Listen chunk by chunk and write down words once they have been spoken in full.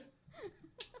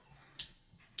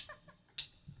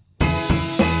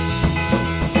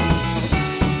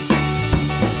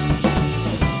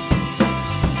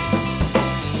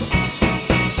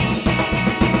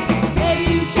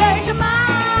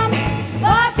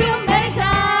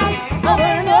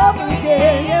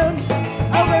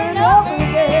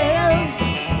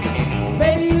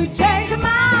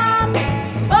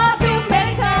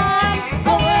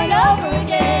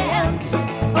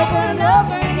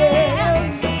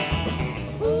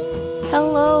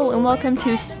and welcome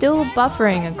to Still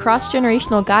Buffering, a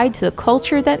cross-generational guide to the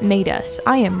culture that made us.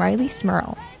 I am Riley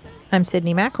Smurl. I'm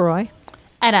Sydney McElroy.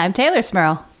 And I'm Taylor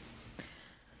Smurl.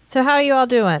 So how are you all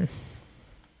doing?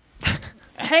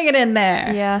 Hanging in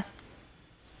there. Yeah.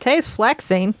 Tay's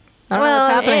flexing. I don't know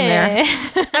what's happening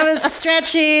there. I was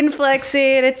stretching,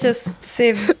 flexing. It just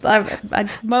seemed a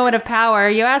moment of power.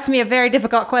 You asked me a very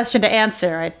difficult question to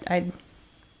answer.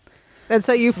 And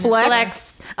so you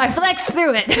flex? I flex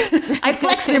through it. I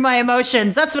flex through my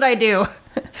emotions. That's what I do.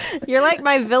 You're like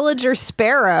my villager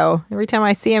Sparrow. Every time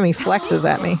I see him, he flexes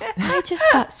at me. I just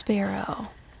got Sparrow.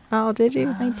 Oh, did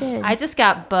you? I did. I just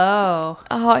got Bo.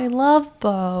 Oh, I love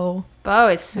Bo. Bo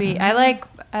is sweet. I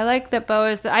like that Bo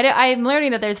is... I'm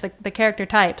learning that there's the character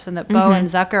types and that Bo and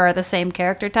Zucker are the same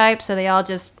character type, so they all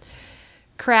just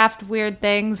craft weird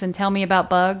things and tell me about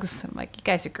bugs. I'm like, you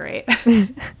guys are great.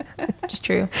 It's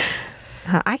true.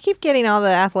 I keep getting all the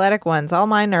athletic ones. All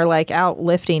mine are like out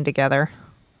lifting together.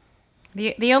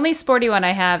 The only sporty one I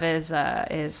have is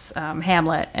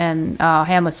Hamlet, and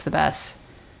Hamlet's the best.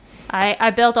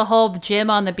 I built a whole gym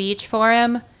on the beach for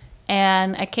him,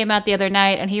 and I came out the other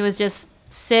night, and he was just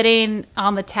sitting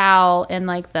on the towel in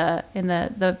like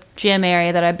the gym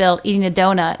area that I built, eating a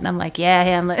donut, and I'm like, yeah,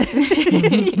 Hamlet,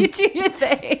 you do your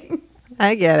thing.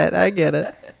 I get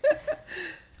it.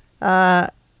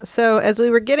 So as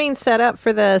we were getting set up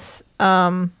for this,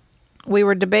 we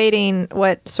were debating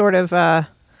what sort of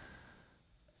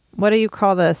what do you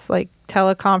call this, like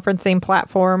teleconferencing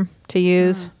platform to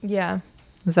use? Yeah.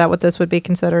 Is that what this would be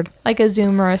considered? Like a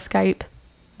Zoom or a Skype.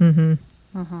 Mm-hmm.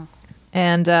 Mm-hmm.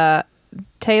 And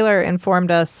Taylor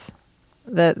informed us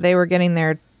that they were getting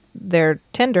their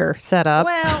Tinder set up.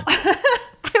 Well,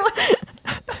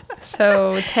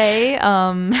 So, Tay,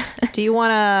 do you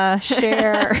want to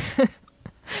share?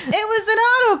 It was an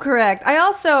autocorrect. I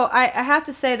have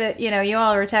to say that, you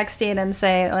all were texting and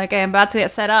saying, like, I'm about to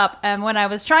get set up. And when I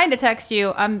was trying to text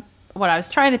you, I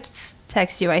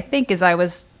think, is I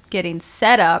was getting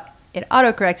set up. It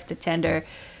autocorrected to Tinder.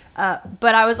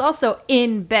 But I was also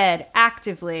in bed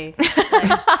actively,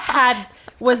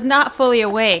 was not fully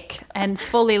awake and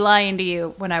fully lying to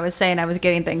you when I was saying I was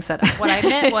getting things set up. What I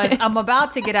meant was I'm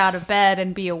about to get out of bed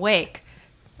and be awake.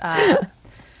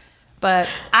 But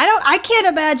I can't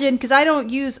imagine, because I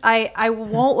don't use, I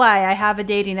won't lie, I have a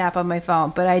dating app on my phone,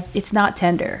 but it's not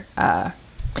Tinder.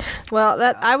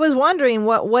 Well, I was wondering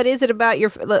what is it about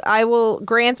your? I will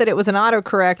grant that it was an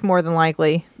autocorrect more than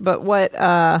likely, but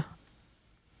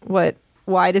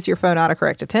why does your phone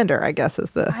autocorrect to Tinder? I guess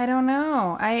is the I don't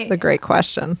know. the great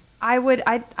question.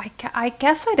 I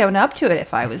guess I'd own up to it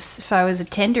if I was a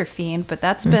Tinder fiend, but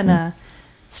that's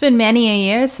it's been many a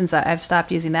years since I've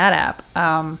stopped using that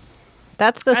app.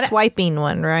 That's the swiping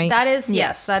one, right? That is,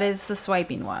 yes, that is the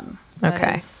swiping one.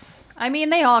 Okay. I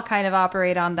mean, they all kind of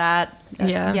operate on that.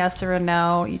 Yeah. Yes or a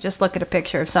no. You just look at a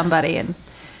picture of somebody, and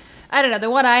I don't know.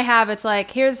 The one I have, it's like,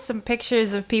 here's some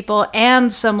pictures of people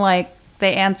and some, like,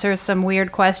 they answer some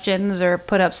weird questions or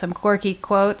put up some quirky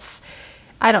quotes.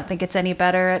 I don't think it's any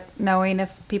better at knowing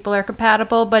if people are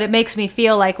compatible, but it makes me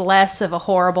feel like less of a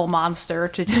horrible monster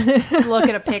to just look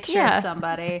at a picture of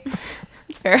somebody.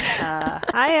 it's fair.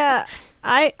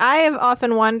 I have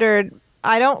often wondered.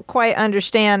 I don't quite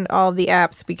understand all of the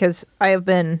apps because I have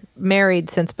been married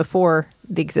since before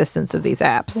the existence of these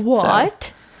apps.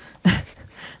 What? So,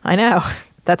 I know.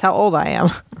 That's how old I am.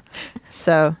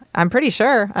 So I'm pretty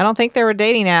sure. I don't think there were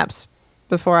dating apps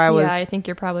before I was. Yeah, I think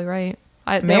you're probably right.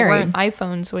 There married. weren't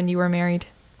iPhones when you were married.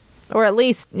 Or at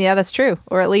least, yeah, that's true.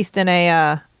 Or at least in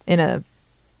a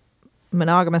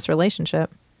monogamous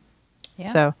relationship.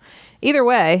 Yeah. So either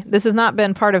way, this has not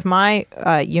been part of my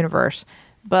universe.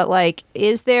 But, like,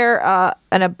 is there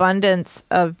an abundance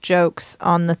of jokes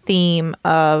on the theme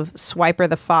of Swiper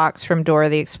the Fox from Dora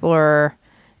the Explorer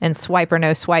and Swiper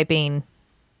No Swiping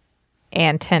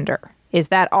and Tinder? Is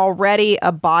that already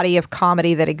a body of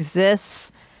comedy that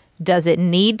exists? Does it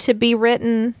need to be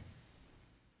written?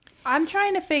 I'm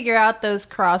trying to figure out those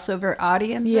crossover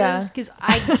audiences. Yeah. Because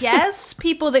I guess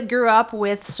people that grew up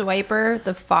with Swiper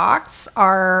the Fox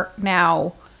are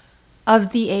now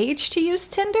of the age to use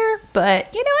Tinder, but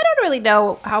I don't really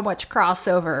know how much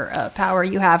crossover power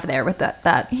you have there with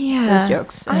those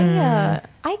jokes. I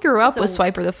grew up with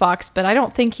Swiper the Fox, but I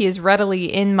don't think he is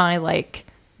readily in my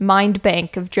mind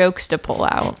bank of jokes to pull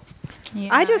out. Yeah.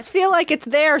 I just feel like it's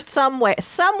there somewhere.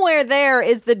 Somewhere there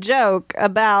is the joke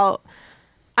about.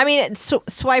 I mean, it's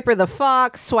Swiper the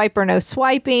Fox, Swiper No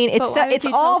Swiping. It's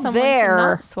all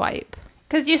there. Swipe.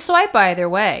 Because you swipe either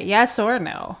way, yes or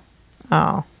no.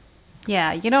 Oh.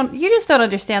 Yeah, you just don't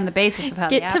understand the basics of how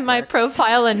the Get app to my works.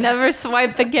 profile and never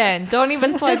swipe again. Don't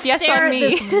even swipe Just yes stare on at me.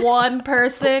 this one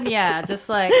person. Yeah, just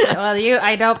like,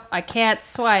 well, I can't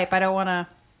swipe. I don't want to.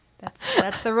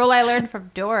 That's the rule I learned from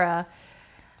Dora.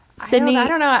 Sydney, I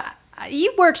don't know.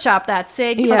 You workshop that,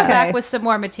 Sid. You Yeah. come back with some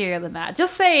more material than that.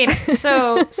 Just saying.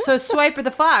 So Swiper the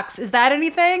Fox, is that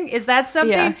anything? Is that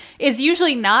something? Yeah. Is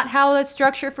usually not how the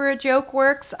structure for a joke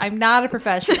works. I'm not a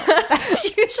professional. That's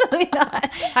usually not,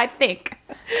 I think.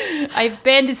 I've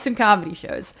been to some comedy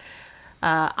shows.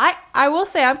 I will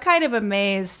say I'm kind of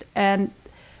amazed, and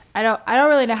I don't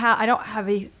really know how. I don't have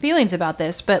any feelings about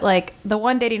this, but like the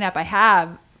one dating app I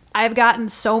have, I've gotten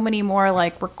so many more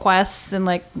like requests and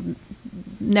like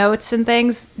notes and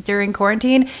things during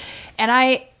quarantine, and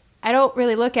I don't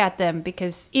really look at them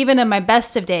because even in my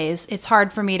best of days, it's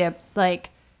hard for me to like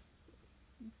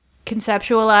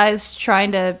conceptualize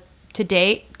trying to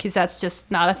date, because that's just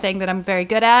not a thing that I'm very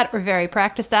good at or very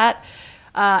practiced at.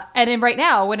 And then right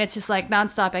now, when it's just like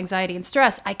nonstop anxiety and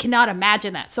stress, I cannot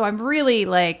imagine that. So I'm really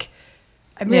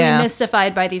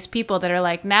mystified by these people that are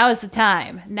like, now is the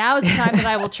time. Now is the time that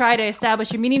I will try to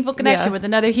establish a meaningful connection Yeah. with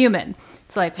another human.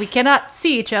 It's like, we cannot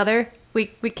see each other. We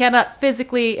cannot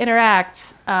physically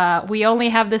interact. We only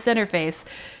have this interface.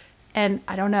 And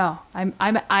I don't know.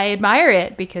 I admire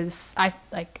it because I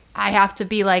have to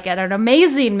be like at an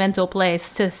amazing mental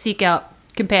place to seek out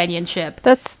companionship.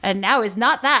 And now is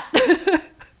not that.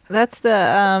 That's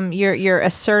the you're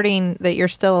asserting that you're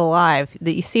still alive.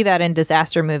 That you see that in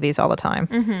disaster movies all the time.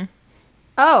 Mm-hmm.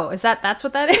 Oh, that's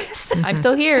what that is? I'm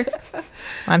still here.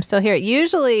 I'm still here.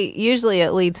 Usually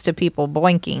it leads to people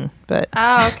boinking, but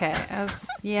Oh, okay.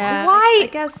 Yeah. Why? I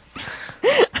guess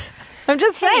I'm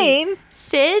just saying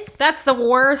Sid, that's the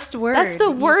worst word. that's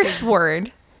the worst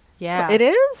word. Yeah. it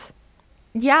is.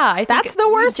 Yeah, I think That's the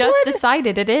worst we just one?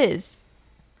 decided it is.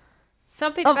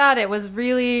 Something about it was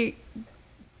really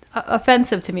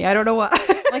offensive to me. I don't know why.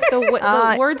 Like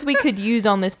the words we could use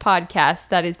on this podcast,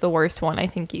 that is the worst one I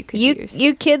think you could use.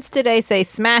 You kids today say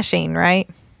smashing, right?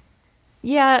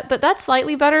 Yeah, but that's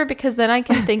slightly better because then I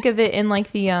can think of it in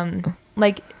like the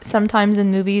like sometimes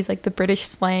in movies like the British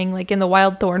slang, like in The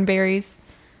Wild Thornberrys,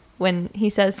 when he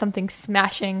says something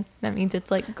smashing, that means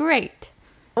it's like great.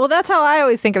 Well, that's how I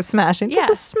always think of smashing. Yeah.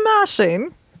 This is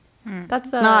smashing.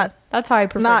 That's Not- that's how I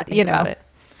prefer not, to think about know. it.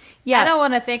 Yeah. I don't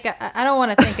want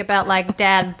to think about like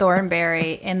Dad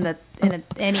Thornberry in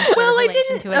any sort Well, of I relation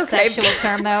didn't- to a okay. sexual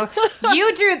term though.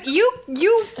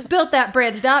 You built that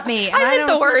bridge, not me. And I meant don't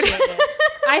the word. appreciate it.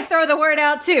 I throw the word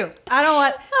out too. I don't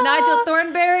want Nigel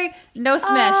Thornberry. No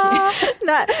smashing.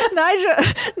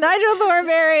 Nigel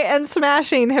Thornberry and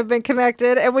smashing have been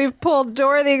connected, and we've pulled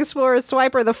Dora the Explorer,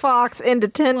 Swiper the Fox into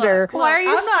Tinder. Why are you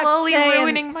I'm not slowly saying-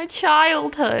 ruining my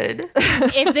childhood?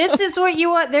 If this is what you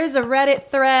want, there's a Reddit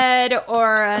thread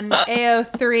or an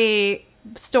AO3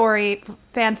 story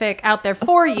fanfic out there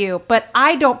for you, but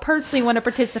I don't personally want to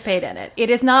participate in it. It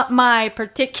is not my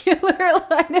particular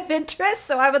line of interest,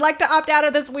 so I would like to opt out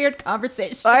of this weird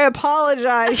conversation. I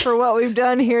apologize for what we've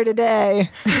done here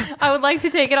today. I would like to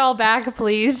take it all back,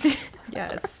 please.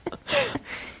 Yes.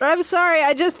 I'm sorry.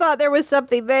 I just thought there was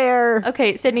something there.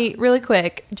 Okay, Sydney, really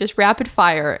quick, just rapid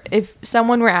fire. If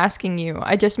someone were asking you,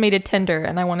 I just made a Tinder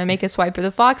and I want to make a Swiper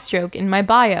the Fox joke in my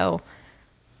bio,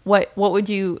 what would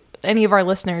you, any of our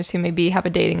listeners who maybe have a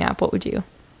dating app, what would you?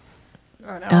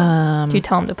 Oh, no. Do you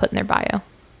tell them to put in their bio?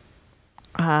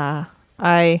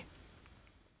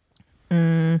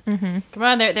 Come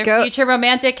on, their Go- future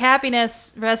romantic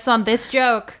happiness rests on this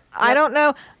joke. I don't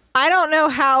know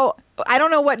how. I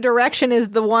don't know what direction is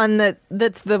the one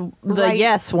that's the Right.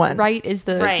 yes one. Right is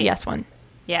the Right. yes one.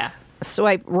 Yeah.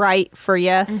 Swipe right for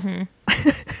yes.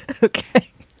 Okay.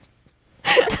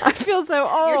 I feel so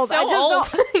old. You're so I just old.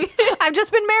 don't- I've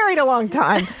just been married a long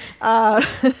time. I'm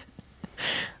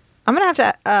gonna have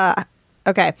to.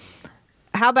 Okay.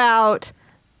 How about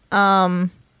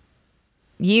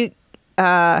you?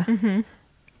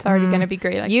 It's already going to be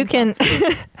great. You can.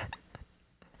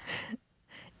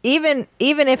 even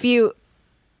if you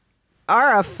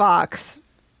are a fox,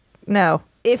 no.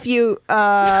 If you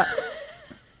are,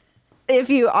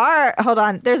 hold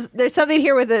on. There's something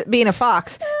here with it being a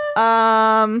fox.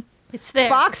 It's there.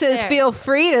 Foxes It's there. feel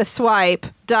free to swipe ...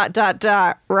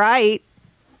 right.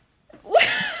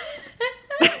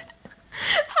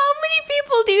 How many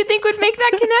people do you think would make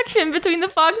that connection between the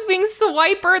fox being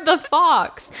Swiper the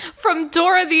Fox from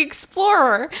Dora the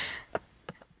Explorer?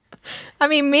 I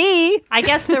mean, me. I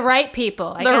guess the right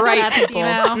people. I The guess right that's, people. You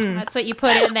know, that's what you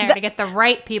put in there to get the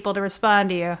right people to respond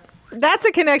to you. That's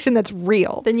a connection that's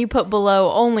real. Then you put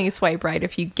below only swipe right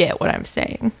if you get what I'm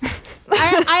saying.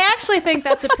 I actually think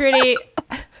that's a pretty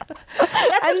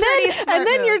And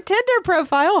then your Tinder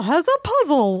profile has a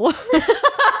puzzle.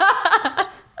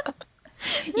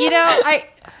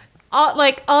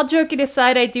 All joking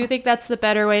aside, I do think that's the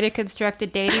better way to construct a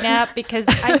dating app, because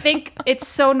I think it's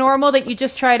so normal that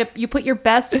you put your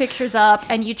best pictures up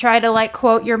and you try to like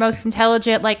quote your most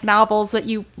intelligent like novels that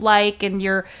you like and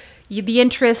the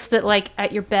interests that like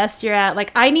at your best you're at.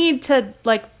 Like I need to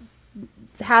like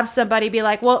have somebody be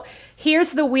like, well,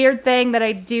 here's the weird thing that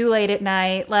I do late at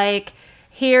night. Like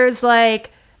here's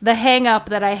like the hang up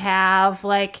that I have.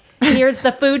 Like here's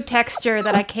the food texture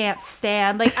that I can't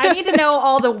stand. Like, I need to know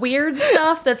all the weird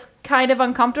stuff that's kind of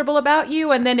uncomfortable about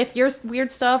you. And then if your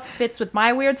weird stuff fits with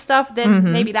my weird stuff,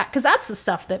 then maybe because that's the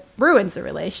stuff that ruins a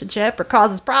relationship or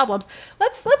causes problems.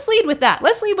 Let's lead with that.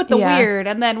 Let's lead with the weird,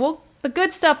 and then the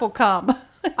good stuff will come.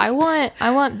 I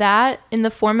want that in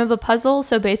the form of a puzzle.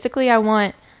 So basically, I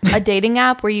want a dating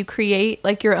app where you create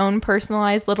like your own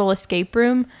personalized little escape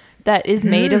room that is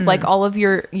made of like all of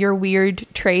your weird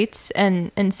traits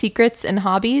and secrets and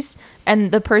hobbies,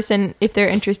 and the person, if they're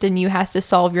interested in you, has to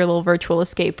solve your little virtual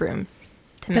escape room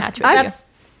to match with you.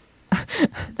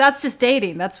 That's just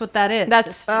dating. That's what that is.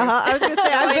 That's I was gonna say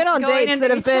I've been on dates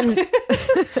that have been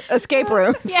escape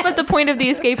rooms. yes. But the point of the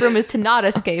escape room is to not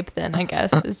escape. Then I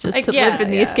guess is just to live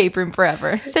in the escape room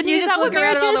forever. Sydney, is that what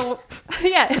marriage is?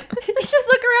 Yeah, you just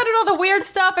look around at all the weird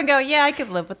stuff and go, yeah, I could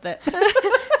live with it.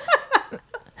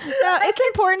 No, it's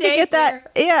important to get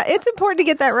that. Yeah, it's important to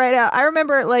get that right out. I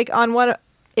remember, like, on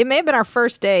it may have been our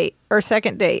first date or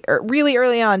second date, or really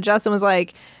early on. Justin was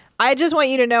like, "I just want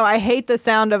you to know, I hate the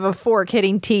sound of a fork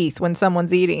hitting teeth when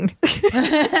someone's eating."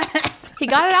 He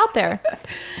got it out there,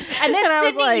 and then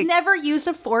Sydney never used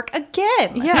a fork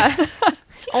again. Yeah,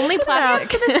 only plastic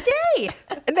to this day.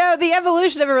 No, the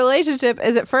evolution of a relationship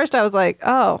is at first I was like,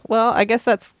 "Oh, well, I guess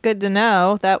that's good to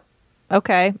know." That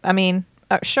okay. I mean.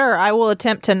 Sure, I will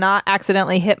attempt to not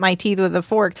accidentally hit my teeth with a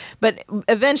fork, but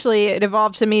eventually it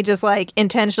evolved to me just like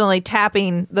intentionally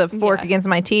tapping the fork against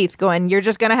my teeth, going, "You're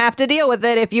just going to have to deal with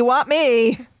it if you want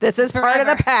me. This is part of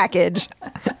the package."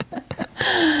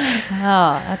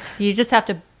 You just have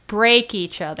to break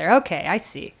each other. Okay, I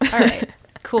see. All right,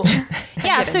 cool.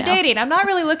 Yeah, so dating. I'm not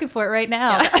really looking for it right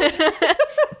now. Yeah.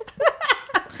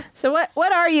 So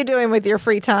what are you doing with your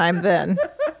free time then?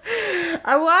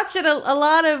 I'm watching a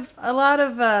lot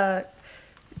of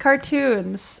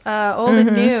cartoons, old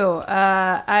and new.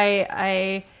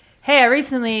 I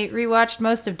recently rewatched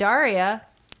most of Daria.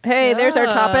 Hey, there's our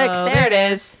topic. There it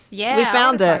is. Yeah, we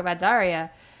found it. Talk about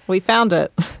Daria. We found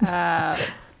it. It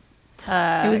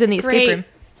was in the escape room.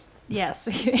 Yes,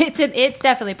 it's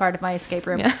definitely part of my escape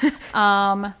room.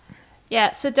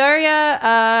 Yeah. So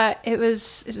Daria, it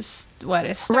was what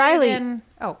it started Riley. in.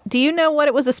 Oh, do you know what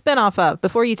it was a spinoff of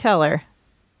before you tell her?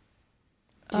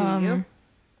 Do you?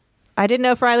 I didn't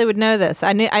know if Riley would know this.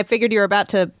 I figured you were about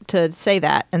to say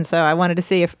that, and so I wanted to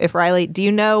see if Riley, do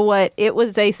you know what it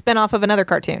was a spinoff of another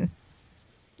cartoon?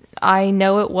 I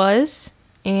know it was,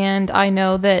 and I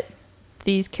know that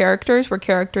these characters were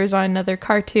characters on another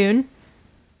cartoon,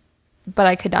 but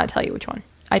I could not tell you which one.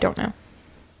 I don't know.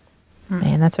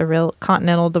 Man, that's a real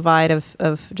continental divide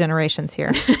of generations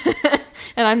here.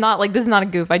 And I'm not like, this is not a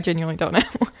goof. I genuinely don't know.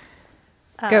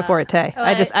 Go for it, Tay.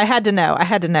 I had to know. I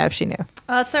had to know if she knew.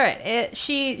 Well, that's all right.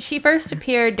 She first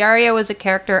appeared. Daria was a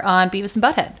character on Beavis and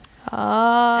Butthead.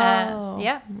 Oh.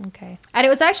 Yeah. Okay. And it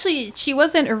was actually, she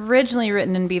wasn't originally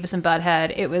written in Beavis and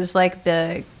Butthead. It was like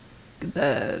the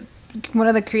one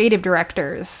of the creative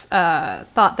directors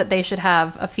thought that they should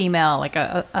have a female, like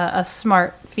a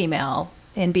smart female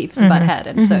in Beavis and Butthead.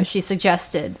 And so she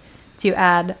suggested to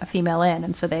add a female in.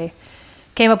 And so they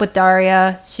came up with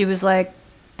Daria. She was like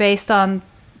based on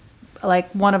like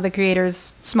one of the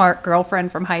creators' smart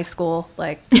girlfriend from high school,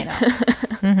 like, you know.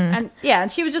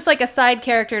 And she was just like a side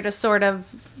character to sort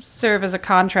of serve as a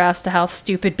contrast to how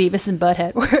stupid Beavis and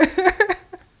Butthead were.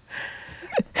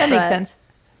 That makes sense.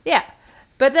 Yeah.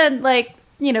 But then, like,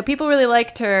 you know, people really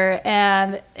liked her,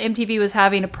 and MTV was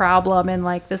having a problem, and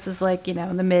like, this is like, you know,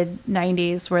 in the mid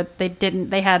 90s where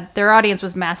their audience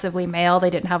was massively male.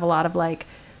 They didn't have a lot of like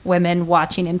women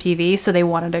watching MTV, so they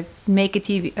wanted to make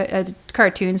a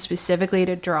cartoon specifically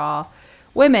to draw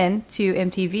women to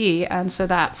MTV, and so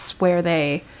that's where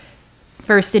they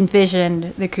first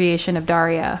envisioned the creation of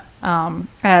Daria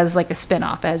as like a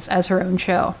spin-off, as her own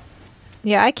show.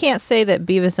 Yeah, I can't say that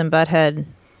Beavis and Butthead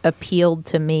appealed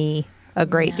to me a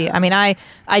great deal. I mean, I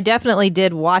definitely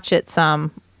did watch it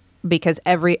some because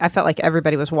I felt like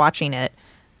everybody was watching it,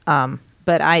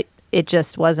 but it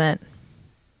just wasn't.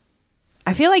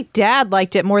 I feel like Dad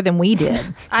liked it more than we did.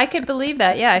 I could believe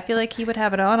that. Yeah, I feel like he would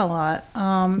have it on a lot.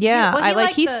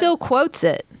 He still quotes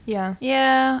it. Yeah.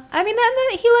 Yeah, I mean,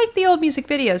 then he liked the old music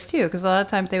videos too, because a lot of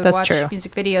times they would That's watch true.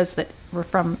 music videos that were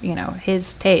from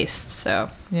his taste. So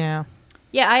Yeah.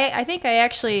 yeah, I think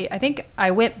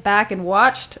I went back and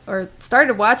watched or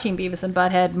started watching Beavis and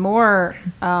Butthead more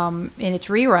in its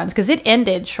reruns because it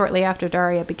ended shortly after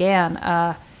Daria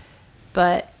began,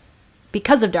 but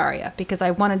because of Daria, because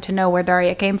I wanted to know where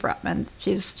Daria came from, and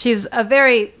she's a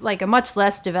very a much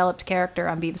less developed character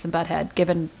on Beavis and Butthead,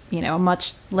 given a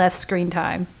much less screen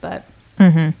time, but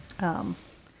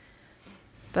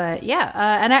but yeah,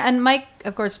 and Mike,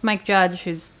 of course, Mike Judge,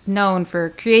 who's known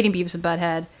for creating Beavis and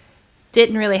Butthead,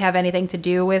 didn't really have anything to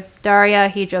do with Daria.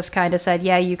 He just kind of said,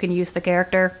 "Yeah, you can use the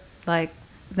character." Like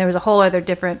there was a whole other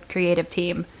different creative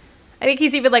team. I think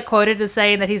he's even quoted as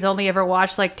saying that he's only ever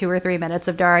watched 2 or 3 minutes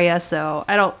of Daria, so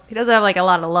he doesn't have a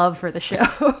lot of love for the show.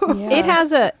 Yeah.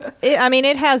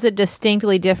 It has a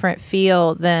distinctly different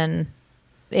feel than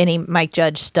any Mike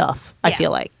Judge stuff. I Yeah.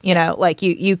 feel like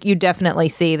you definitely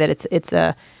see that it's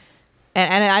a,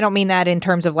 and I don't mean that in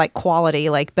terms of quality,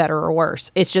 better or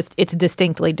worse. It's just it's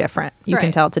distinctly different. You can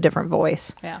Right. tell it's a different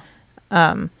voice. Yeah.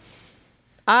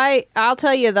 I'll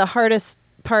tell you the hardest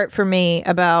part for me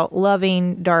about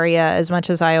loving Daria as much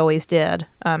as I always did,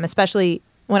 especially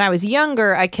when I was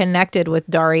younger, I connected with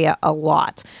Daria a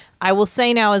lot. I will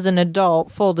say now as an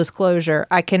adult, full disclosure,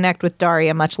 I connect with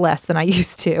Daria much less than I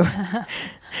used to.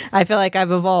 I feel like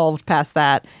I've evolved past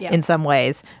that Yeah. in some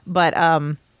ways. But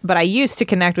I used to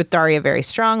connect with Daria very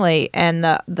strongly, and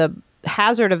the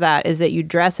hazard of that is that you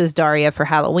dress as Daria for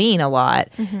Halloween a lot.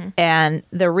 And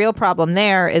the real problem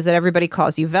there is that everybody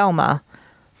calls you Velma.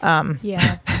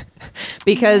 Yeah.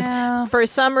 Because Yeah. for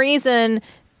some reason,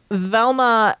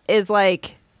 Velma is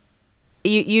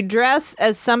you dress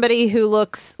as somebody who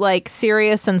looks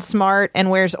serious and smart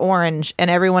and wears orange, and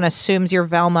everyone assumes you're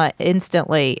Velma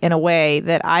instantly in a way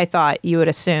that I thought you would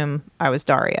assume I was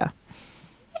Daria.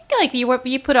 I feel like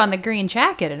you put on the green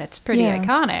jacket and it's pretty Yeah.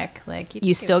 iconic.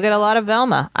 You still get a lot of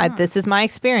Velma. This is my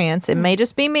experience. It may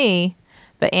just be me,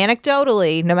 but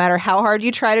anecdotally, no matter how hard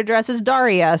you try to dress as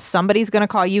Daria, somebody's going to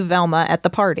call you Velma at the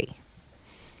party.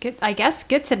 Good, I guess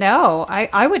good to know.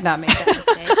 I would not make that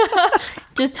mistake.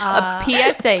 Just a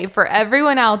PSA for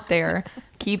everyone out there.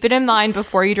 Keep it in mind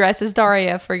before you dress as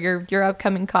Daria for your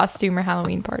upcoming costume or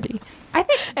Halloween party. I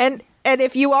think And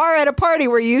if you are at a party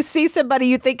where you see somebody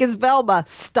you think is Velma,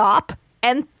 stop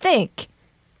and think,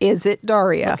 is it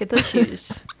Daria? Look at those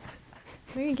shoes.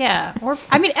 yeah, or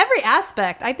I mean every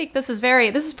aspect. I think this is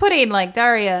putting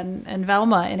Daria and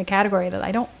Velma in a category that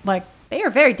I don't like. They are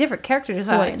very different character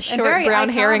designs. What, and short very brown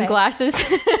hair and iconic. glasses.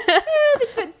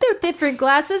 They're different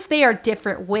glasses. They are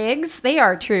different wigs. They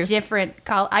are True. different.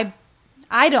 I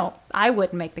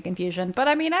wouldn't make the confusion, but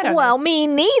I mean, I don't Well, know. me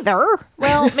neither.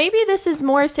 Well, maybe this is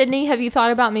more, Sydney, have you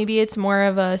thought about maybe it's more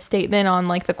of a statement on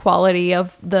the quality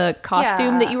of the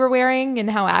costume that you were wearing and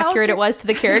how accurate it was to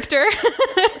the character?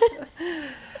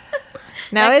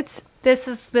 Now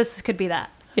This could be that.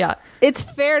 Yeah. it's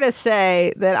fair to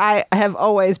say that I have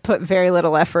always put very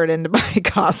little effort into my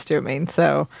costuming,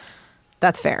 so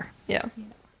that's fair. Yeah.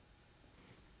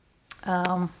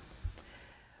 Well,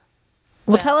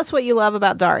 tell us what you love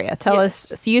about Daria. Tell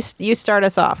Yes. us. You start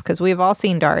us off because we've all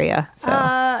seen Daria. So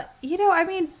I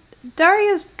mean,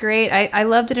 Daria's great. I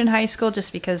loved it in high school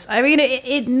just because, I mean,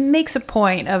 it makes a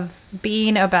point of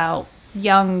being about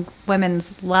young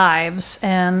women's lives.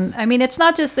 And, I mean, it's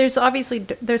not just, there's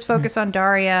focus on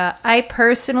Daria. I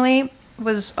personally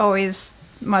was always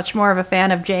much more of a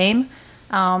fan of Jane,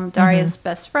 Daria's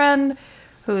best friend,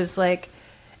 who's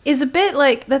is a bit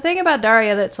the thing about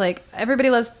Daria that's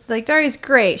everybody loves, Daria's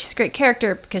great. She's a great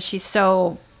character because she's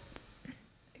so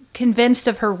convinced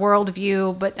of her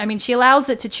worldview, but I mean, she allows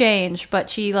it to change,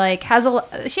 but she has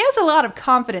a lot of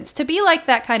confidence to be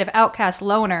that kind of outcast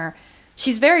loner.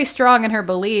 She's very strong in her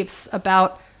beliefs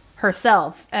about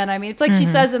herself. And I mean, it's she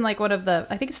says in one of the,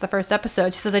 I think it's the first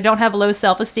episode, she says, I don't have low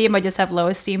self-esteem, I just have low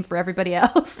esteem for everybody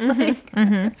else. But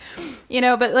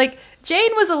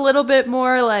Jane was a little bit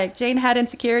more Jane had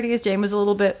insecurities. Jane was a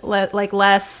little bit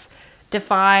less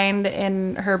defined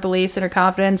in her beliefs and her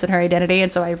confidence and her identity,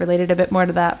 and so I related a bit more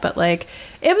to that. But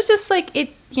it was just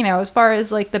as far as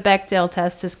the Bechdel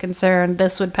test is concerned,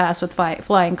 this would pass with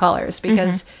flying colors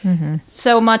because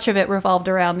so much of it revolved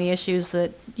around the issues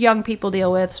that young people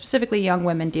deal with, specifically young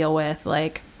women deal with,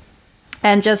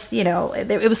 and just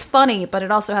it was funny, but it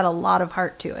also had a lot of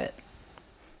heart to it.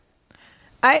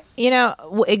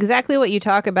 Exactly what you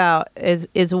talk about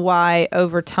is why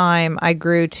over time I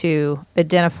grew to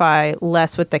identify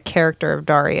less with the character of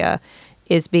Daria,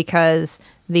 is because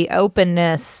the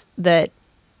openness that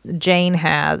Jane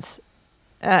has,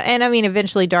 and I mean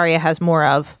eventually Daria has more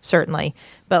of, certainly,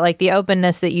 But like the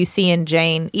openness that you see in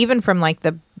Jane, even from like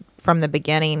from the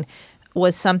beginning,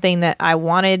 was something that I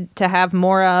wanted to have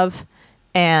more of,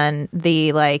 and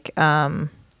the like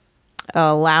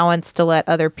allowance to let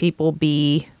other people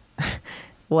be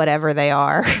whatever they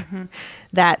are.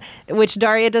 That which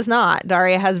Daria does not.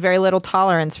 Daria has very little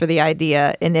tolerance for the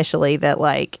idea initially that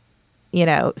like, you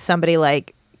know, somebody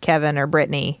like Kevin or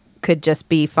Brittany could just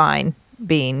be fine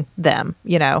being them,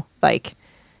 you know, like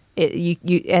you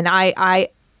and I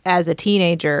as a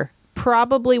teenager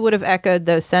probably would have echoed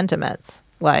those sentiments.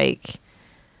 Like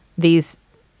these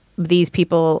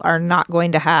people are not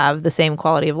going to have the same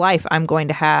quality of life I'm going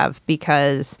to have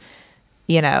because,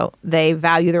 you know, they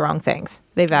value the wrong things.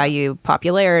 They value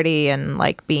popularity and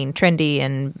like being trendy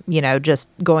and, you know, just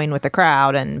going with the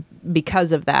crowd. And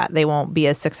because of that, they won't be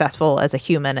as successful as a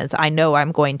human as I know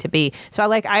I'm going to be.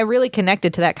 So I really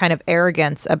connected to that kind of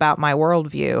arrogance about my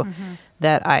worldview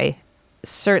that I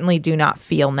certainly do not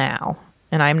feel now.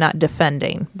 And I'm not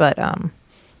defending, but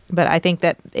I think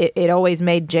that it always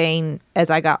made Jane, as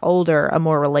I got older, a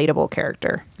more relatable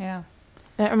character. Yeah.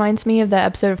 That reminds me of the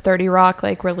episode of 30 Rock,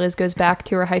 like where Liz goes back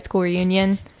to her high school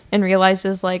reunion and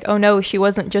realizes like, oh no, she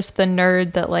wasn't just the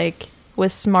nerd that like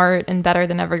was smart and better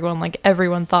than everyone. Like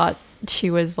everyone thought she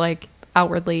was like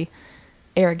outwardly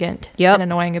arrogant and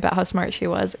annoying about how smart she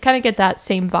was. Kind of get that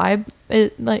same vibe,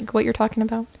 like what you're talking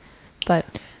about. But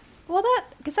well,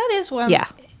 because that is one. Yeah.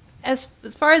 As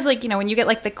far as like, you know, when you get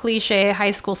like the cliche high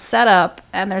school setup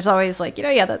and there's always like, you know,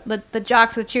 yeah, the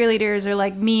jocks, the cheerleaders are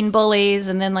like mean bullies,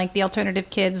 and then like the alternative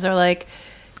kids are like,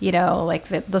 you know, like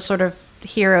the sort of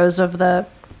heroes of the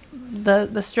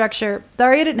structure.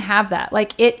 Daria didn't have that.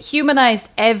 Like it humanized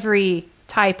every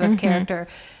type of character.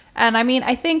 And I mean,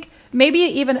 I think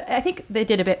they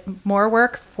did a bit more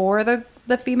work for the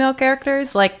female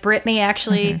characters. Like Brittany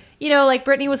actually, you know, like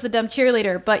Brittany was the dumb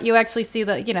cheerleader, but you actually see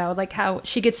the, you know, like how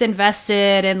she gets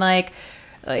invested in like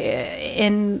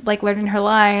learning her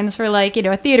lines for like, you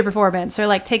know, a theater performance, or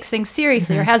like takes things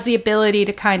seriously, or has the ability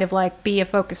to kind of like be a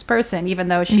focused person, even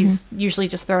though she's usually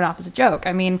just thrown off as a joke.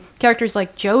 I mean, characters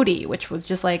like Jody, which was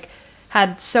just like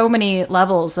had so many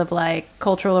levels of like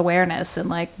cultural awareness and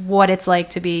like what it's like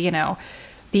to be, you know,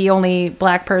 the only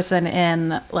black person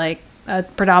in like a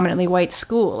predominantly white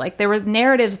school. Like there were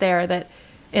narratives there that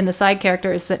in the side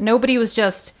characters that nobody was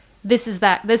just, this is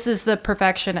the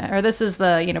perfection, or this is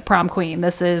the, you know, prom queen,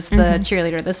 this is the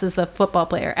cheerleader, this is the football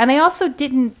player. And they also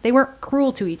they weren't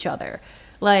cruel to each other.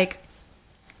 Like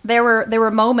there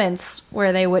were moments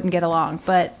where they wouldn't get along,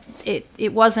 but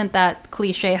it wasn't that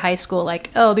cliche high school like,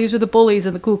 oh, these are the bullies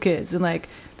and the cool kids and like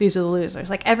these are the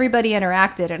losers. Like everybody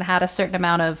interacted and had a certain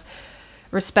amount of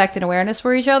respect and awareness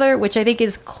for each other, which I think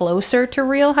is closer to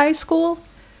real high school.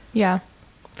 yeah,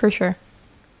 for sure.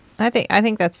 I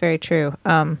think that's very true.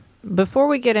 Before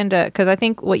we get into, because I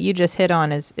think what you just hit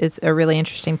on is a really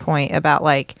interesting point about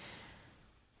like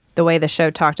the way the show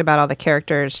talked about all the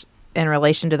characters in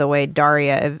relation to the way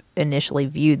Daria initially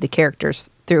viewed the characters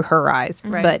through her eyes.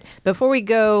 Right. But before we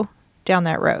go down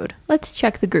that road, Let's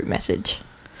check the group message.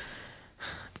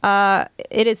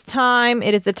 it is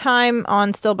the time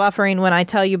on Still Buffering when I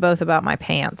tell you both about my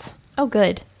pants. Oh,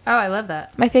 good. Oh, I love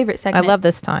that. My favorite segment. I love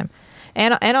this time.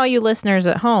 And all you listeners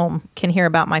at home can hear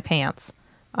about my pants.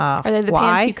 Are they the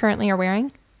pants you currently are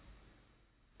wearing?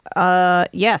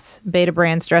 Yes, Beta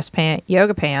Brand's dress pant,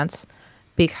 yoga pants,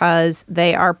 because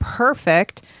they are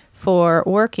perfect for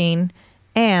working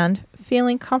and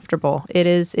feeling comfortable. It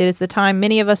is the time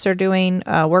many of us are doing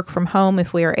work from home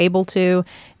if we are able to,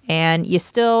 and you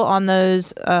still on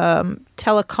those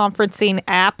teleconferencing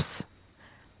apps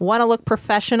want to look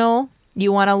professional.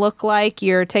 You want to look like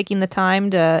you're taking the time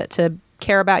to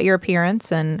care about your appearance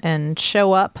and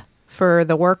show up for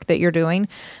the work that you're doing.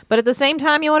 But at the same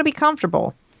time, you want to be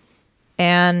comfortable.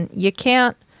 And you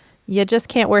just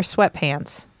can't wear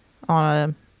sweatpants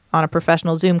on a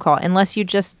professional Zoom call unless you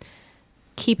just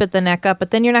keep it the neck up.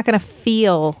 But then you're not going to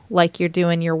feel like you're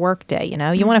doing your work day, you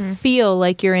know? You want to feel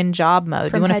like you're in job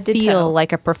mode. You want to feel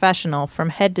like a professional from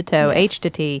head to toe, H to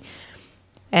T.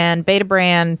 And Beta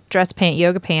Brand dress pant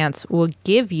yoga pants will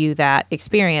give you that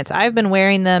experience. I've been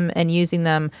wearing them and using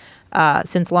them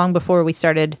since long before we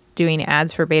started doing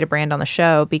ads for Beta Brand on the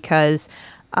show, because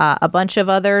a bunch of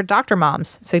other doctor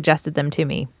moms suggested them to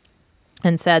me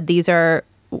and said these are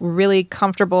really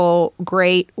comfortable,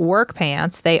 great work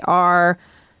pants. They are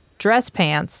dress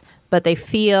pants, but they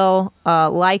feel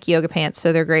like yoga pants,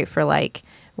 so they're great for like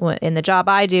in the job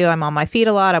I do. I'm on my feet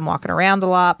a lot. I'm walking around a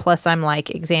lot. Plus, I'm like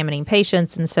examining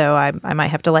patients, and so I might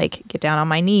have to like get down on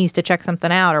my knees to check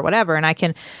something out or whatever. And I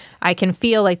can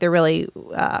feel like they're really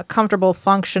comfortable,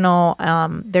 functional.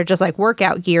 They're just like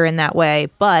workout gear in that way,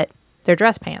 but they're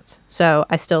dress pants. So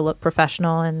I still look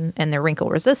professional, and they're wrinkle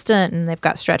resistant, and they've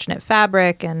got stretch knit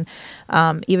fabric. And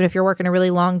even if you're working a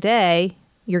really long day,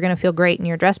 you're going to feel great in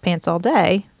your dress pants all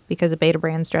day because of Beta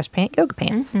Brand's dress pant yoga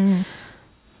pants.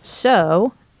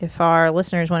 So if our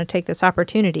listeners want to take this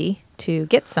opportunity to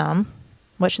get some,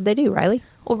 what should they do, Riley?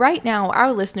 Well, right now,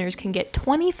 our listeners can get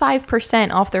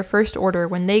 25% off their first order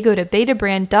when they go to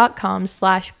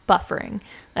betabrand.com/buffering.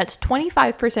 That's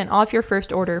 25% off your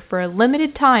first order for a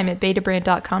limited time at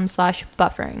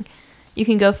betabrand.com/buffering. You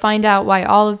can go find out why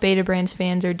all of Beta Brand's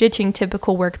fans are ditching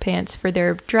typical work pants for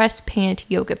their dress pant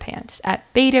yoga pants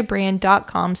at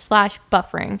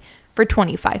betabrand.com/buffering for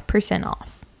 25%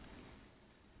 off.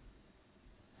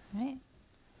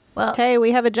 Well, Hey,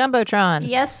 we have a Jumbotron.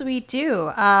 yes, we do.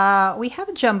 We have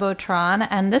a Jumbotron,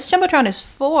 and this Jumbotron is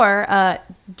for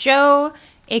Joe,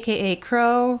 a.k.a.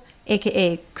 Crow,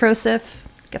 a.k.a. Crosif.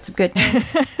 Got some good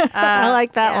names. I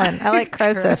like that one. I like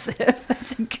Crosif.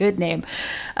 That's a good name.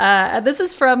 This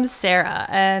is from Sarah,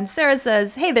 and Sarah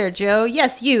says, "Hey there, Joe.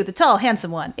 Yes, you, the tall,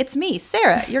 handsome one. It's me,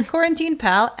 Sarah, your quarantine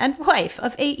pal and wife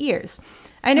of 8 years.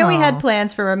 I know we had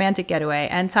plans for a romantic getaway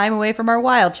and time away from our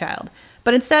wild child,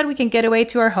 but instead we can get away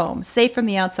to our home, safe from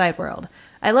the outside world.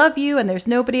 I love you, and there's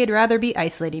nobody I'd rather be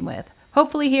isolating with.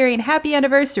 Hopefully hearing happy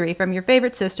anniversary from your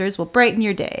favorite sisters will brighten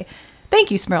your day.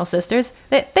 Thank you, Smurl sisters.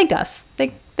 Thank us.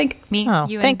 Thank me. Oh,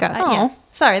 you thank and, us. yeah.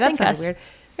 Sorry, that Thank sounded us. weird.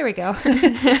 There we go.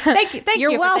 Thank you. Thank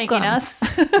You're you for thanking welcome. us.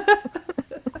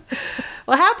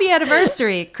 Well, happy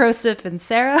anniversary, Crosif and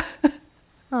Sarah.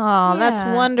 Oh, that's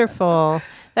Yeah. wonderful.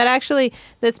 That actually,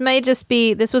 this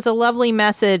was a lovely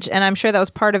message, and I'm sure that was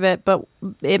part of it, but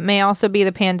it may also be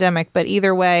the pandemic. But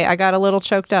either way, I got a little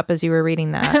choked up as you were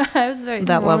reading that. I was very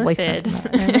That lovely Sid.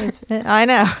 sentiment. I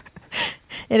know.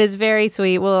 It is very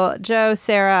sweet. Well, Joe,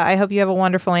 Sarah, I hope you have a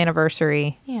wonderful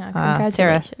anniversary. Yeah,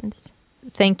 Sarah, congratulations.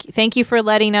 thank you for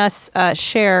letting us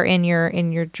share in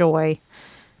your joy.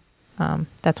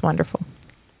 That's wonderful.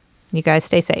 You guys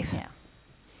stay safe. Yeah.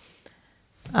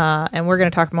 And we're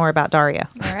going to talk more about Daria.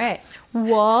 All right.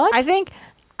 What? I think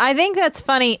that's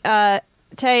funny.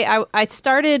 Tay, I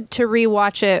started to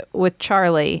rewatch it with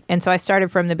Charlie, and so I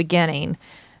started from the beginning.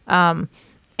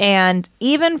 And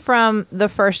even from the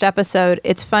first episode,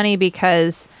 it's funny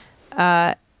because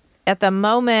at the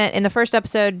moment in the first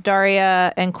episode,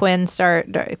 Daria and Quinn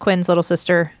Quinn's little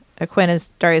sister. Quinn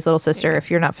is Daria's little sister. If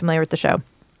you're not familiar with the show,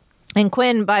 and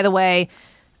Quinn, by the way,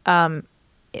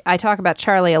 I talk about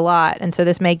Charlie a lot, and so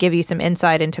this may give you some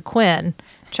insight into Quinn.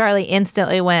 Charlie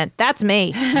instantly went, "That's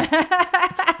me."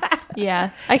 Yeah,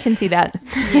 I can see that.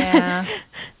 Yeah.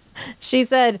 She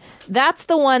said, "That's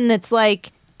the one that's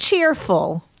like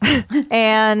cheerful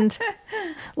and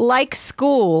like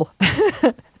school."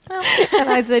 And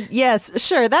I said, "Yes,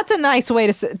 sure. That's a nice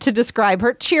way to describe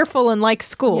her, cheerful and like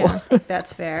school." Yeah, I think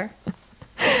that's fair.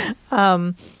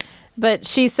 But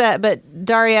she said, but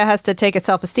Daria has to take a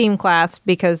self-esteem class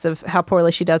because of how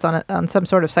poorly she does on some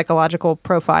sort of psychological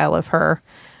profile of her.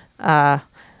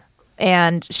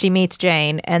 And she meets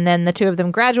Jane, and then the two of them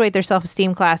graduate their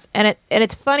self-esteem class. And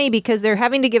it's funny because they're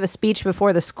having to give a speech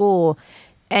before the school,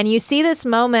 and you see this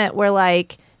moment where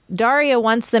like Daria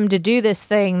wants them to do this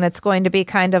thing that's going to be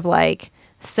kind of like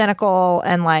cynical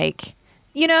and like,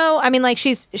 you know, I mean, like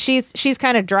she's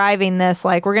kind of driving this,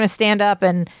 like we're going to stand up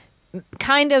and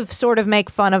kind of sort of make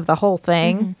fun of the whole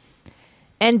thing. Mm-hmm.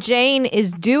 And Jane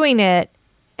is doing it,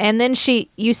 and then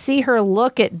you see her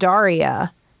look at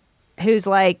Daria, who's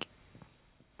like,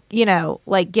 you know,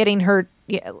 like getting her,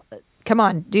 come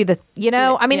on, do the, you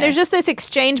know, I mean, yeah. There's just this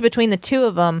exchange between the two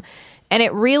of them, and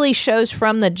it really shows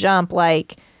from the jump,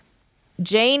 like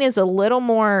Jane is a little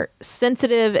more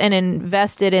sensitive and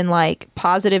invested in like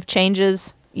positive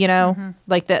changes, you know, mm-hmm.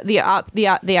 like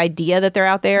the idea that they're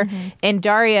out there. Mm-hmm. And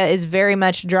Daria is very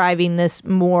much driving this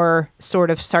more sort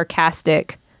of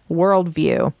sarcastic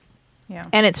worldview. Yeah.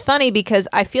 And it's funny because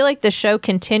I feel like the show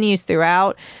continues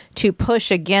throughout to push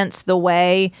against the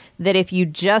way that if you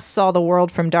just saw the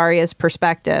world from Daria's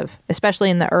perspective, especially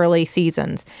in the early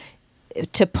seasons,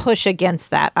 to push against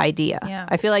that idea. Yeah.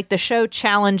 I feel like the show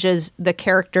challenges the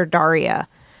character Daria.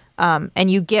 And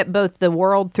you get both the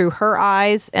world through her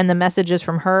eyes and the messages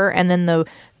from her, and then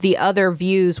the other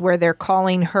views where they're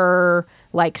calling her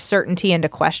like certainty into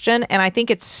question. And I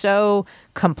think it's so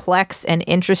complex and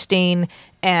interesting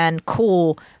and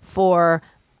cool for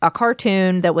a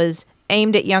cartoon that was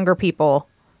aimed at younger people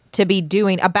to be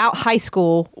doing about high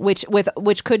school,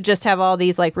 which could just have all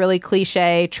these like really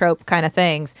cliche trope kind of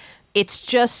things. It's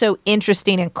just so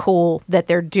interesting and cool that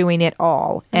they're doing it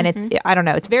all. And it's, I don't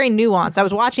know, it's very nuanced. I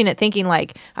was watching it thinking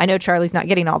like, I know Charlie's not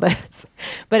getting all this,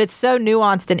 but it's so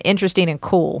nuanced and interesting and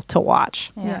cool to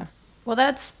watch. Yeah. Well,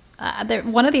 that's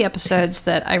one of the episodes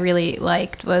that I really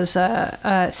liked was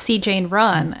See Jane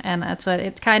Run, and that's what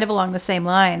it's kind of along the same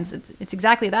lines. It's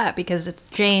exactly that, because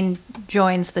Jane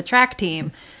joins the track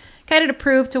team, kind of to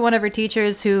prove to one of her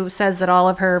teachers who says that all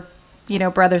of her,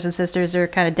 brothers and sisters are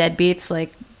kind of deadbeats.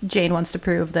 Like, Jane wants to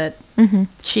prove that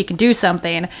she can do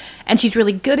something, and she's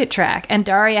really good at track. And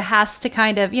Daria has to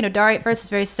kind of, Daria at first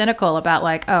is very cynical about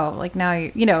like, oh, like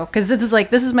now because this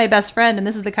is my best friend, and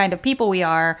this is the kind of people we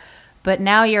are. But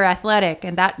now you're athletic,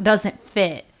 and that doesn't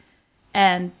fit.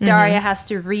 And Daria has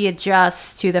to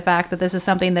readjust to the fact that this is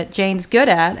something that Jane's good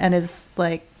at and is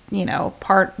like,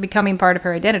 becoming part of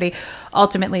her identity.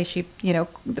 Ultimately, she,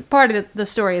 the part of the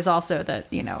story is also that,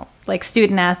 like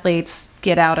student athletes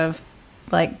get out of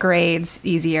like grades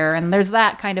easier. And there's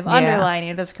that kind of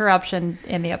underlining. There's corruption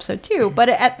in the episode too. But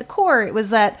at the core, it was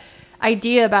that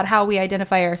idea about how we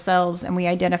identify ourselves and we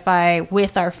identify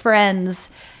with our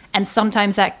friends. And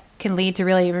sometimes that can lead to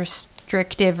really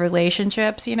restrictive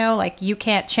relationships, like you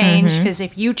can't change because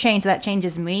if you change, that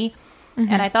changes me.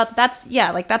 And I thought that's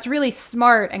really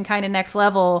smart and kind of next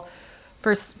level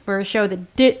for a show that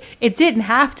it didn't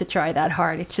have to try that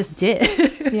hard. It just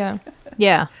did.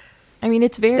 Yeah. I mean,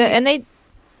 it's very... and they...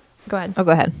 Go ahead. Oh,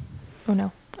 go ahead. Oh,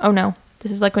 no.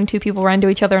 This is like when two people run into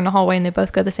each other in the hallway and they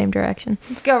both go the same direction.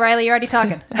 Go, Riley. You're already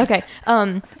talking. Okay.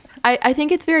 I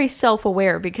think it's very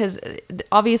self-aware because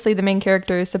obviously the main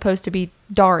character is supposed to be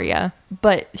Daria,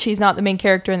 but she's not the main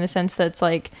character in the sense that it's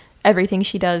like everything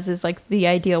she does is like the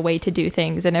ideal way to do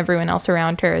things and everyone else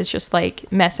around her is just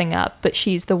like messing up, but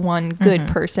she's the one good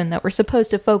person that we're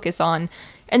supposed to focus on,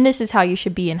 and this is how you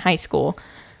should be in high school.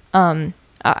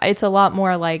 It's a lot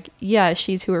more like, yeah,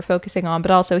 she's who we're focusing on, but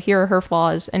also here are her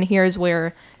flaws, and here's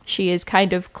where she is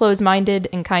kind of closed-minded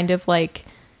and kind of like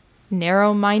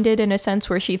narrow-minded in a sense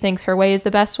where she thinks her way is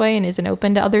the best way and isn't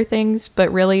open to other things,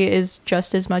 but really is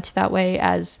just as much that way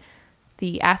as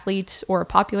the athletes or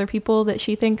popular people that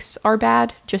she thinks are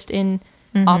bad, just in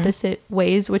opposite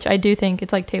ways, which I do think,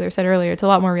 it's like Taylor said earlier, it's a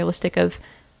lot more realistic of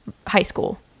high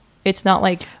school. It's not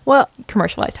like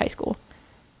commercialized high school.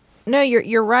 No,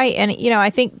 you're right. And, I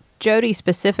think Jodie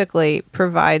specifically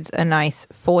provides a nice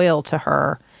foil to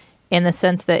her in the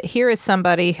sense that here is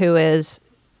somebody who is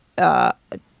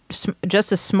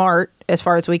just as smart as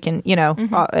far as we can,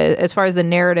 as far as the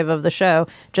narrative of the show,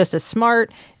 just as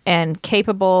smart and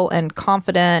capable and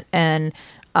confident and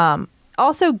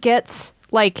also gets...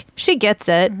 Like, she gets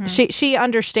it. She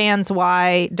understands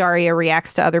why Daria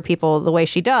reacts to other people the way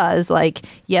she does. Like,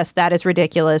 yes, that is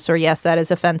ridiculous, or yes, that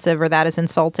is offensive, or that is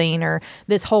insulting, or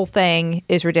this whole thing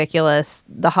is ridiculous.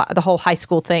 The whole high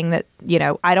school thing that,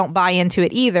 I don't buy into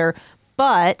it either.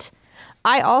 But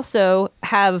I also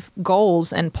have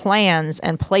goals and plans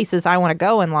and places I want to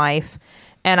go in life.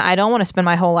 And I don't want to spend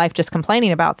my whole life just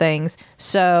complaining about things.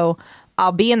 So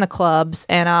I'll be in the clubs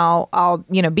and I'll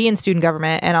be in student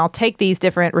government and I'll take these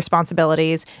different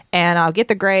responsibilities and I'll get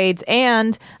the grades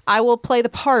and I will play the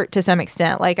part to some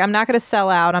extent. Like, I'm not going to sell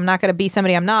out. I'm not going to be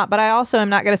somebody I'm not, but I also am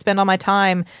not going to spend all my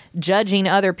time judging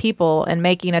other people and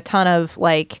making a ton of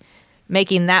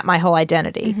making that my whole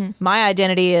identity. My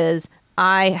identity is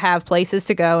I have places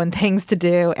to go and things to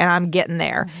do and I'm getting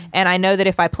there. And I know that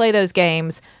if I play those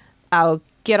games, I'll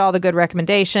get all the good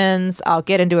recommendations, I'll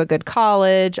get into a good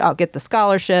college, I'll get the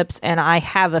scholarships, and I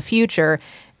have a future.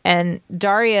 And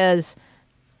Daria's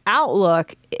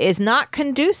outlook is not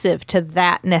conducive to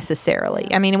that necessarily.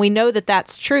 I mean, we know that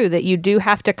that's true, that you do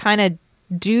have to kind of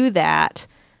do that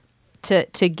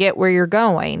to get where you're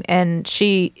going. And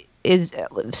she is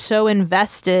so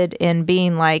invested in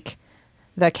being like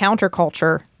the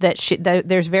counterculture that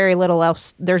there's very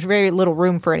little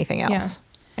room for anything else. Yeah.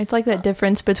 It's like that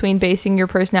difference between basing your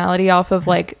personality off of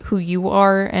like who you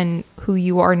are and who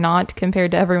you are not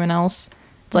compared to everyone else.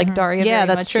 It's like Daria very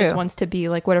much just wants to be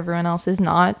like what everyone else is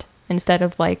not instead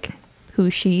of like who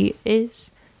she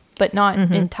is, but not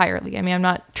entirely. I mean, I'm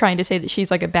not trying to say that she's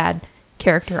like a bad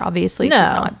character. Obviously, she's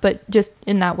not, but just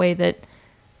in that way that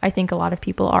I think a lot of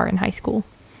people are in high school.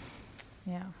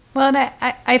 Yeah. Well, and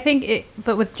I think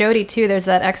but with Jodie too, there's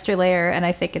that extra layer, and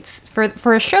I think it's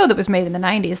for a show that was made in the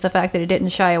 90s, the fact that it didn't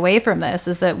shy away from this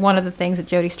is that one of the things that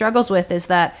Jodie struggles with is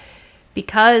that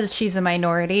because she's a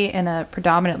minority in a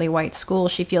predominantly white school,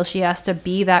 she feels she has to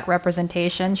be that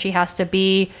representation. She has to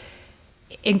be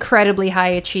incredibly high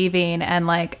achieving and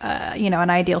like, an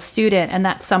ideal student. And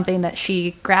that's something that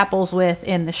she grapples with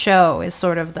in the show is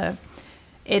sort of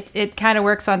it kind of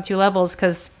works on two levels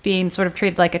because being sort of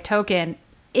treated like a token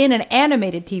in an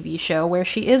animated TV show where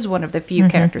she is one of the few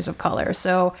characters of color.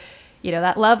 So,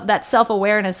 that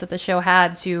self-awareness that the show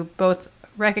had to both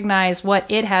recognize what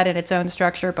it had in its own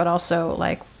structure, but also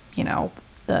like,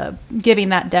 the the giving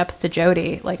that depth to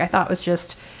Jodie, like I thought was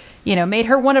just, made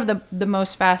her one of the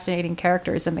most fascinating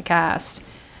characters in the cast.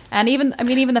 And even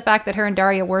the fact that her and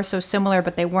Daria were so similar,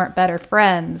 but they weren't better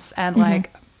friends. And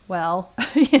well,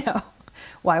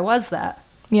 why was that?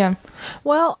 Yeah.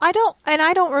 Well, I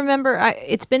don't remember.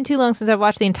 It's been too long since I've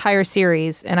watched the entire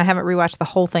series, and I haven't rewatched the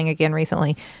whole thing again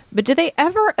recently. But did they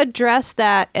ever address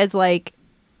that as like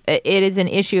it is an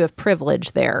issue of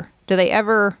privilege there? Do they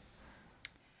ever?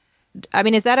 I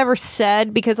mean, is that ever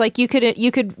said? Because like you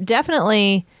could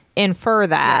definitely infer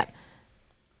that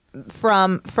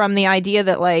from the idea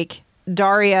that like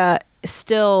Daria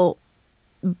still.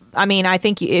 I mean, I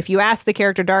think if you ask the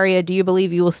character Daria, do you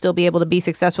believe you will still be able to be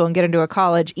successful and get into a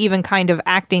college, even kind of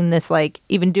acting this like,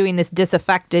 even doing this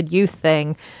disaffected youth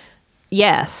thing?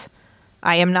 Yes,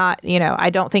 I am not,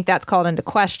 I don't think that's called into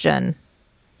question.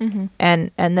 Mm-hmm.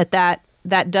 And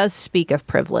that does speak of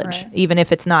privilege, right, even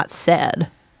if it's not said.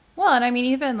 Well, and I mean,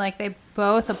 even like they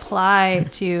both apply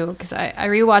to, because I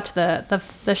rewatched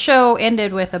the show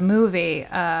ended with a movie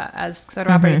as sort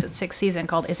of operates its 6th season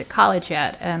called Is It College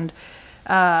Yet? And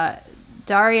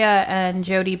Daria and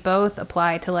Jodie both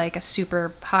apply to like a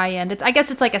super high end. I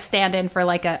guess it's like a stand-in for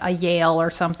like a Yale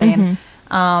or something.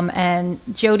 And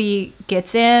Jodie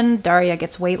gets in, Daria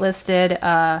gets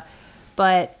waitlisted.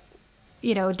 But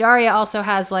Daria also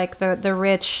has like the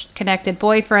rich connected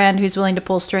boyfriend who's willing to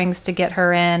pull strings to get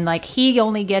her in. Like he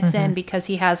only gets in because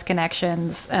he has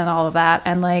connections and all of that.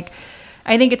 And like,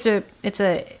 I think it's a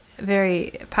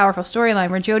very powerful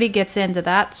storyline where Jodie gets into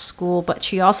that school, but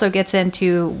she also gets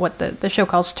into what the show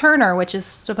calls Turner, which is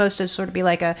supposed to sort of be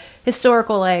like a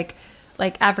historical, like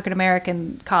African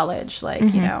American college, like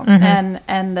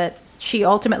and that she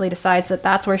ultimately decides that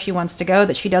that's where she wants to go,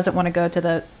 that she doesn't want to go to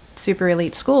the super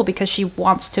elite school because she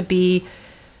wants to be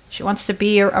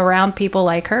around people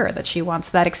like her, that she wants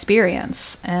that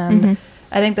experience. And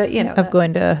I think that, of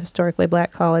going to a historically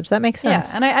black college, that makes sense.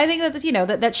 Yeah, and I think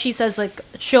that, that she says, like,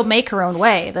 she'll make her own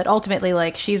way, that ultimately,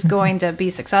 like, she's going to be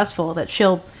successful, that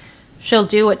she'll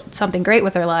do something great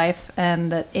with her life,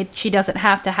 and that she doesn't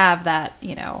have to have that,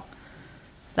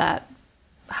 that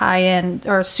high-end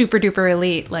or super-duper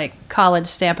elite, like, college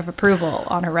stamp of approval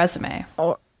on her resume.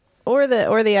 Or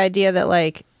the idea that,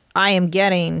 like, I am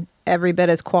getting every bit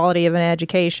as quality of an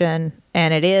education,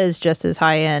 and it is just as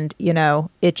high-end,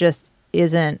 it just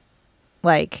isn't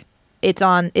like it's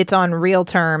on real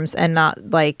terms and not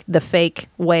like the fake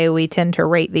way we tend to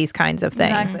rate these kinds of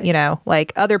things. Exactly.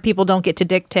 Like other people don't get to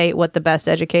dictate what the best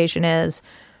education is.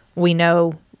 We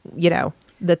know,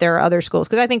 that there are other schools,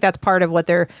 because I think that's part of what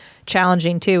they're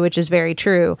challenging too, which is very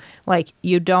true. Like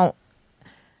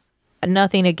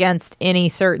nothing against any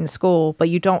certain school, but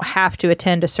you don't have to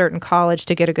attend a certain college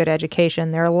to get a good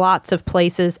education. There are lots of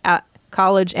places at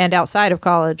college and outside of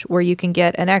college where you can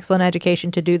get an excellent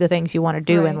education to do the things you want to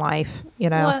do in life,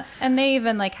 Well, and they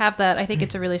even like have that. I think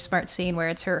it's a really smart scene where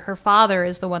it's her father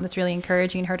is the one that's really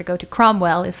encouraging her to go to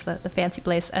Cromwell, is the fancy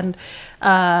place, and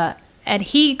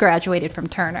he graduated from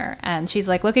Turner, and she's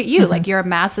like, look at you, like you're a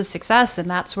massive success, and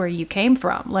that's where you came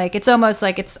from. Like it's almost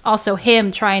like it's also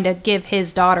him trying to give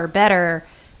his daughter better,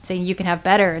 saying you can have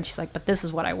better, and she's like, but this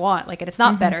is what I want. Like, and it's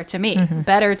not better to me.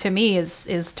 Better to me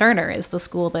is Turner, is the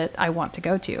school that I want to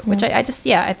go to. Which I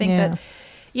think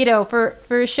that, for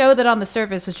a show that on the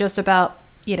surface is just about,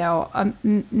 a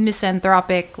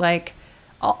misanthropic, like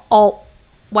alt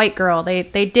white girl, they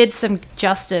did some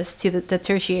justice to the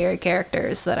tertiary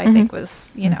characters that I think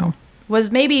was, was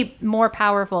maybe definitely more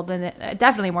powerful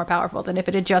than if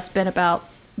it had just been about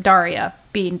Daria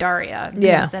being Daria,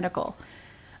 being cynical.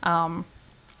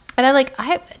 And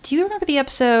do you remember the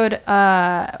episode,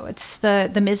 it's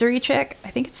the Misery Chick? I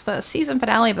think it's the season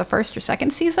finale of the 1st or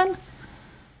 2nd season.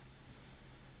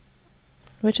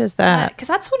 Which is that? Because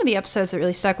that's one of the episodes that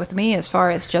really stuck with me as far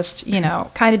as just,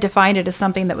 kind of defined it as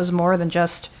something that was more than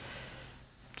just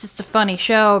a funny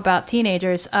show about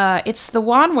teenagers. It's the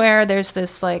one where there's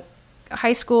this, like,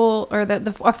 high school, or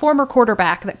a former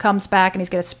quarterback that comes back and he's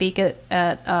going to speak at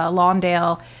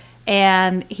Lawndale.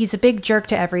 And he's a big jerk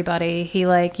to everybody. He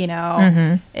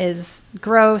is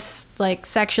gross, like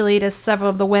sexually to several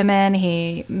of the women.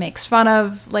 He makes fun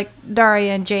of like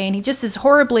Daria and Jane. He just is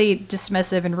horribly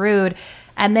dismissive and rude.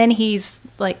 And then he's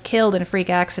like killed in a freak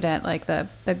accident. Like the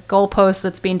goalpost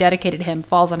that's being dedicated to him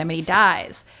falls on him and he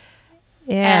dies.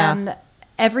 Yeah. And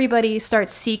everybody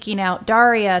starts seeking out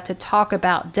Daria to talk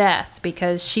about death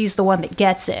because she's the one that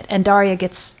gets it. And Daria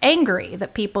gets angry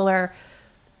that people are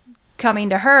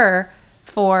coming to her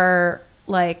for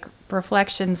like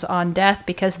reflections on death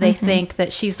because they think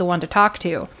that she's the one to talk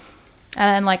to.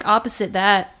 And like opposite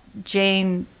that,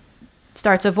 Jane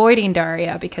starts avoiding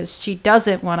Daria because she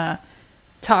doesn't want to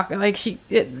talk like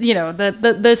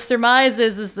the surmise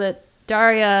is that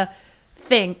Daria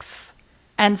thinks,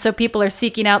 and so people are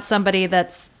seeking out somebody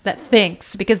that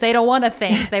thinks, because they don't want to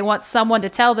think. They want someone to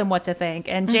tell them what to think.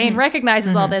 And Jane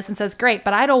recognizes all this and says, great,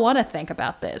 but I don't want to think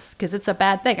about this because it's a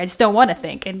bad thing. I just don't want to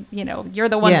think. And, you're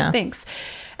the one that thinks.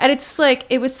 And it's like,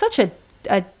 it was such a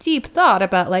deep thought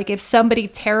about, like, if somebody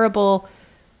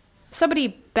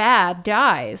bad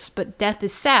dies, but death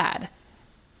is sad,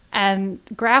 and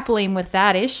grappling with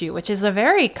that issue, which is a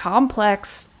very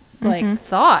complex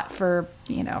thought for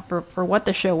what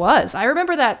the show was. I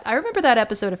remember that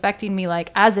episode affecting me,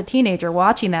 like, as a teenager,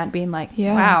 watching that and being like,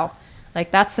 wow, like,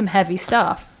 that's some heavy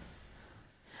stuff.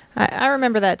 I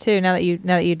remember that too. Now that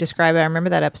you describe it, I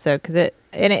remember that episode, because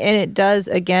it does,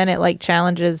 again, it like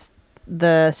challenges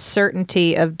the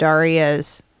certainty of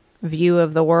Daria's view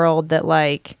of the world, that,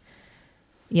 like,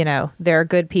 there are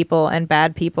good people and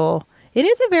bad people. It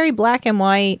is a very black and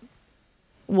white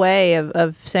way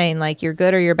of saying, like, you're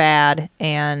good or you're bad,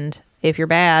 and if you're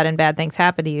bad and bad things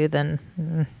happen to you, then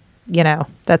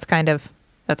that's kind of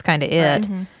it.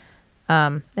 Right.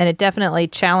 And it definitely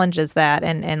challenges that,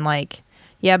 and like,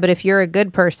 yeah, but if you're a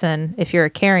good person, if you're a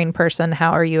caring person,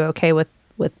 how are you okay with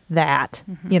that?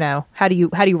 How do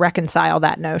you reconcile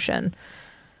that notion?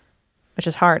 Which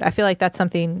is hard. I feel like that's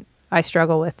something I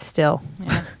struggle with still.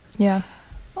 Yeah.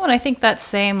 Well, and I think that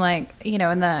same, like, in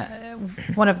the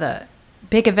one of the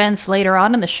big events later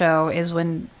on in the show is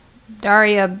when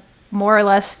Daria more or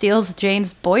less steals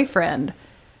Jane's boyfriend.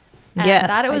 And yes,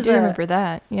 I do remember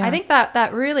that. Yeah, I think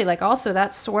that really, like, also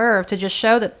that swerve to just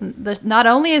show that not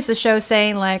only is the show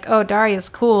saying, like, oh, Daria's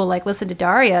cool, like, listen to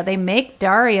Daria, they make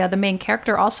Daria, the main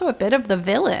character, also a bit of the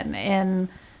villain in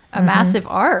a massive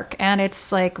arc. And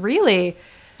it's like, really,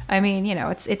 I mean,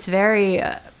 it's very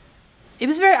it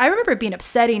was very, I remember it being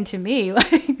upsetting to me.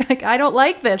 Like, I don't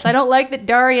like this. I don't like that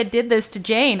Daria did this to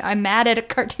Jane. I'm mad at a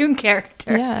cartoon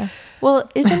character. Yeah. Well,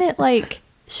 isn't it like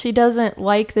she doesn't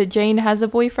like that Jane has a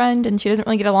boyfriend and she doesn't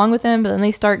really get along with him, but then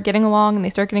they start getting along and they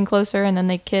start getting closer and then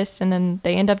they kiss and then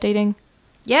they end up dating?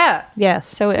 Yeah. Yes.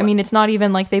 So, I mean, it's not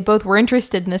even like they both were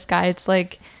interested in this guy. It's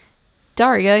like,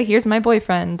 Daria, here's my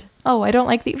boyfriend. Oh, I don't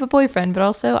like that you have a boyfriend, but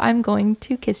also I'm going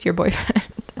to kiss your boyfriend.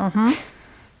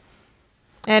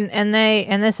 And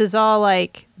this is all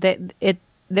like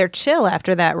they're chill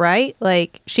after that, right?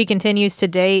 Like, she continues to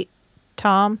date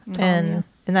Tom, isn't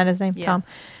that his name? Yeah. Tom.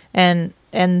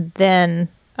 And then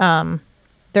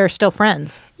they're still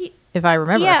friends, if I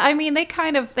remember. Yeah, I mean,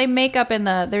 they make up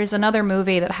there's another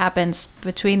movie that happens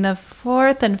between the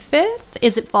 4th and 5th.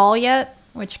 Is it fall yet?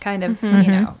 Which kind of,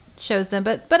 shows them.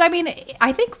 But I mean,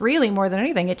 I think really more than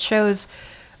anything, it shows,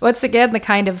 once again, the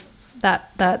kind of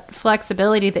that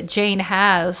flexibility that Jane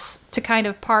has to kind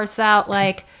of parse out,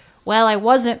 like, well,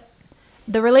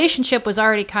 the relationship was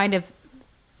already kind of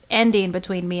ending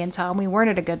between me and Tom. We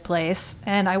weren't at a good place,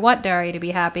 and I want Daria to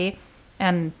be happy.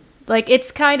 And, like,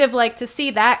 it's kind of like to see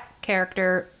that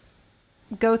character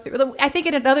go through. I think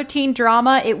in another teen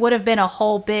drama, it would have been a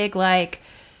whole big, like,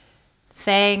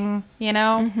 thing,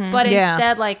 But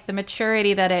instead, like, the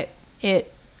maturity that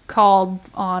it called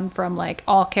on from, like,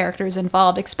 all characters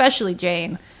involved, especially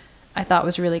Jane, I thought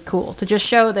was really cool to just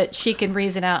show that she can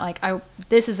reason out, like,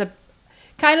 this is a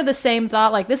kind of the same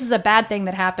thought, like, this is a bad thing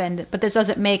that happened, but this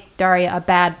doesn't make Daria a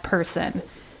bad person.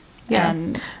 Yeah.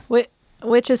 And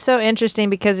which is so interesting,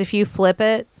 because if you flip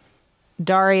it,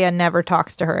 Daria never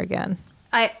talks to her again.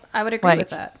 I would agree with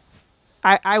that.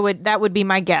 That would be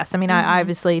my guess. I mean, I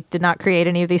obviously did not create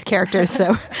any of these characters,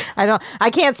 so I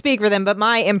can't speak for them, but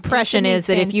my impression is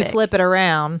that if you flip it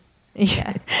around,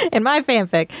 in my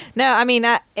fanfic, no, I mean,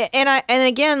 and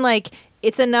again, like,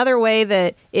 it's another way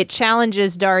that it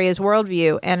challenges Daria's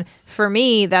worldview. And for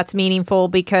me, that's meaningful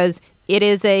because it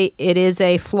is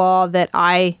a flaw that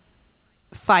I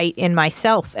fight in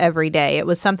myself every day. It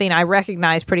was something I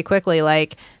recognized pretty quickly,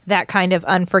 like that kind of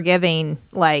unforgiving,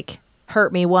 like,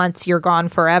 hurt me once, you're gone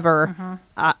forever.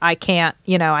 I can't,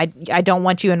 I don't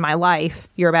want you in my life.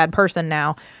 You're a bad person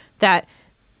now. That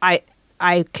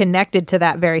I connected to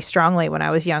that very strongly when I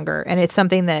was younger. And it's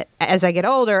something that as I get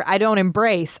older, I don't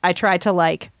embrace. I try to,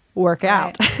 like, work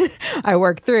out. I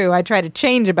work through. I try to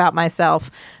change about myself.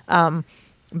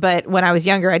 But when I was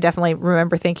younger, I definitely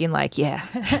remember thinking, like, yeah,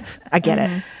 I get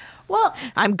it. Well,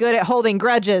 I'm good at holding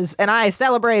grudges and I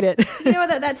celebrate it.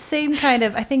 That same kind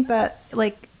of, I think that,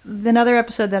 like, another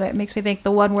episode that it makes me think,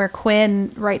 the one where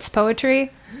Quinn writes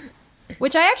poetry,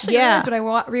 which I actually realized when I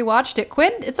rewatched it.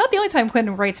 Quinn, it's not the only time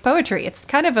Quinn writes poetry. It's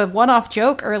kind of a one-off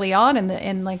joke early on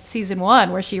in like season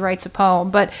 1 where she writes a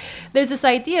poem. But there's this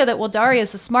idea that, well,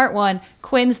 Daria's the smart one,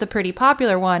 Quinn's the pretty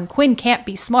popular one. Quinn can't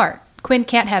be smart. Quinn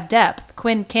can't have depth.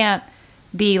 Quinn can't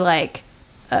be like,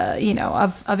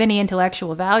 of any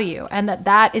intellectual value. And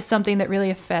that is something that really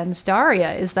offends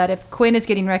Daria, is that if Quinn is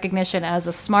getting recognition as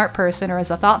a smart person or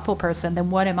as a thoughtful person, then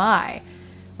what am I?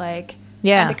 Like,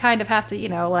 yeah. And to kind of have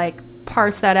to, like,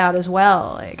 parse that out as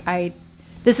well. Like,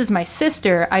 this is my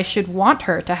sister. I should want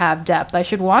her to have depth. I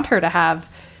should want her to have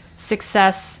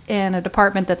success in a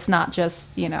department that's not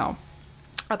just,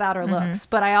 about her looks.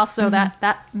 But I also,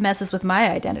 that messes with my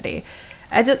identity.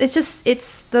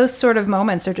 It's those sort of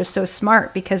moments are just so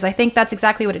smart, because I think that's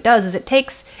exactly what it does, is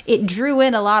it drew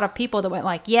in a lot of people that went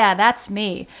like, yeah, that's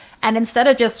me. And instead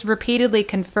of just repeatedly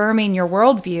confirming your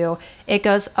worldview, it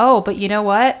goes, oh, but you know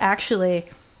what? Actually,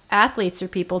 athletes are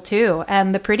people too.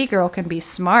 And the pretty girl can be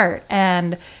smart.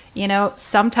 And,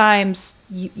 sometimes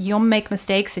you'll make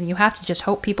mistakes and you have to just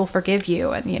hope people forgive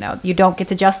you. And, you don't get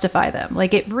to justify them.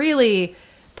 Like, it really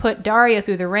put Daria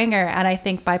through the ringer, and I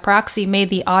think by proxy made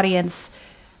the audience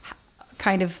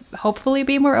kind of hopefully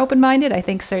be more open-minded. I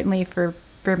think certainly for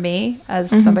me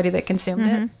as somebody that consumed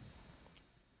it.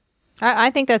 I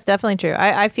think that's definitely true.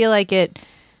 I feel like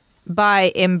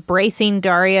by embracing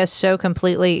Daria so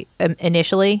completely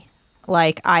initially,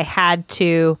 like, I had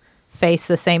to face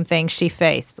the same thing she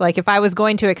faced. Like, if I was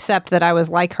going to accept that I was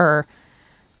like her,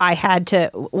 I had to,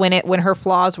 when her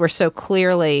flaws were so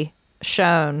clearly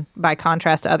shown by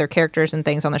contrast to other characters and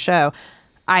things on the show,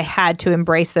 I had to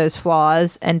embrace those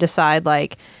flaws and decide,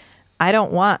 like, I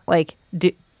don't want, like,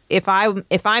 if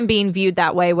I'm being viewed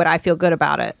that way, would I feel good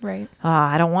about it? Right.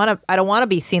 I don't want to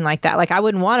be seen like that. Like, I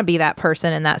wouldn't want to be that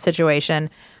person in that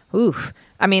situation. Oof.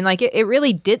 I mean, like, it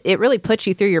really puts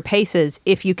you through your paces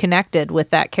if you connected with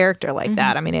that character like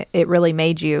that. I mean, it really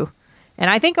made you.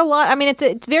 And I think a lot, I mean,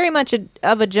 it's very much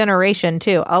of a generation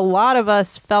too. A lot of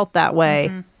us felt that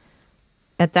way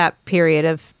at that period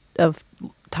of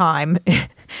time.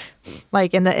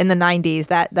 Like in the 90s,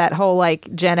 that whole,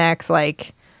 like, Gen X,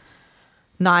 like,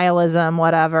 nihilism,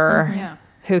 whatever. Yeah.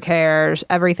 Who cares?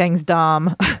 Everything's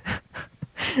dumb.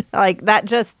 Like, that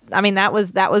just, I mean, that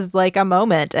was like a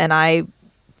moment, and I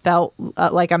felt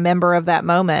like a member of that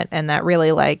moment, and that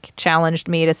really, like, challenged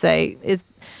me to say,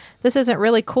 this isn't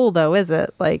really cool though, is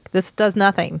it? Like, this does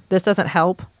nothing. This doesn't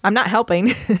help. I'm not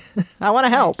helping. I want to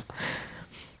help.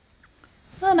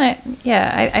 Well, and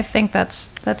I think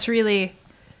that's really,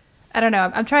 I don't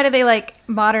know. I'm trying to be like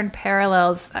modern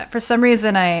parallels. For some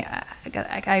reason, I'm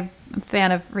a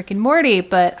fan of Rick and Morty,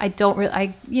 but I don't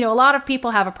really. A lot of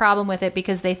people have a problem with it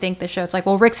because they think the show. It's like,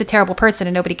 well, Rick's a terrible person,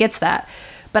 and nobody gets that.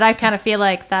 But I kind of feel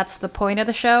like that's the point of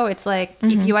the show. It's like,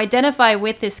 if you identify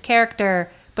with this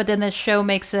character, but then the show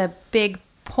makes a big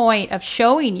point of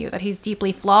showing you that he's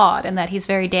deeply flawed and that he's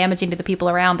very damaging to the people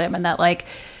around him, and that, like,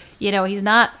 he's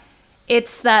not.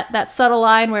 It's that subtle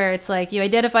line where it's like you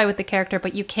identify with the character,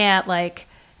 but you can't, like,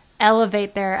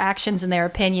 elevate their actions and their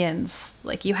opinions.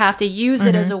 Like, you have to use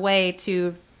it as a way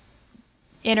to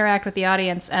interact with the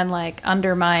audience and, like,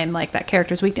 undermine, like, that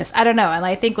character's weakness. I don't know. And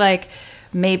I think, like,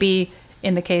 maybe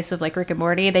in the case of, like, Rick and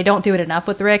Morty, they don't do it enough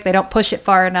with Rick. They don't push it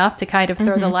far enough to kind of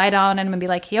throw the light on him and be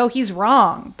like, yo, he's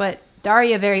wrong. But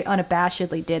Daria very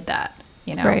unabashedly did that,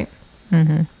 Right.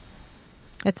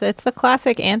 It's the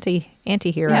classic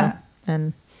anti-hero. Yeah.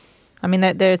 And I mean,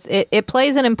 that it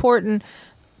plays an important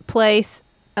place,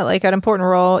 like an important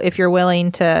role, if you're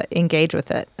willing to engage with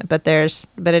it. But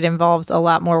it involves a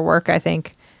lot more work, I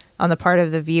think, on the part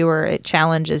of the viewer. It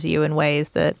challenges you in ways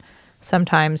that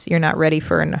sometimes you're not ready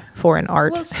for an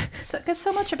art. Well, because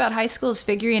so much about high school is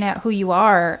figuring out who you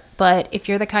are. But if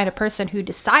you're the kind of person who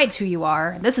decides who you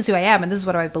are, and this is who I am, and this is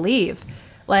what I believe,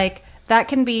 like, that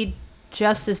can be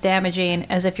just as damaging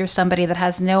as if you're somebody that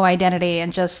has no identity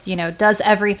and just, does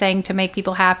everything to make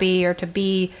people happy or to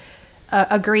be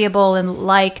agreeable and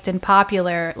liked and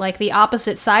popular. Like, the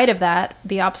opposite side of that,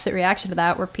 the opposite reaction to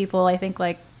that, were people, I think,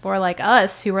 like, more like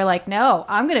us, who were like, no,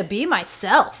 I'm going to be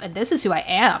myself, and this is who I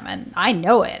am, and I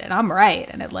know it, and I'm right.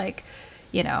 And it, like,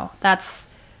 that's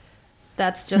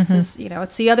just as,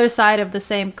 it's the other side of the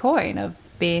same coin of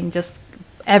being just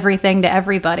everything to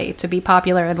everybody to be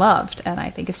popular and loved. And I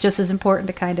think it's just as important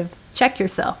to kind of check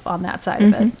yourself on that side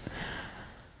of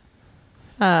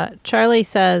it. Charlie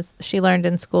says she learned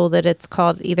in school that it's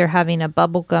called either having a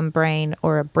bubblegum brain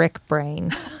or a brick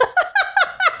brain.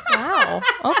 Wow.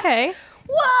 Okay.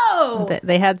 Whoa!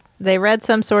 They read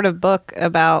some sort of book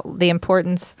about the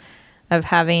importance of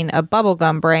having a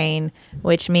bubblegum brain,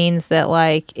 which means that,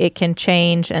 like, it can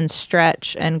change and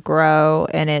stretch and grow,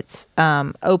 and it's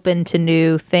open to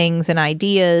new things and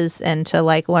ideas and to,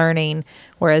 like, learning,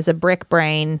 whereas a brick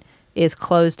brain is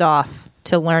closed off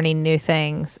to learning new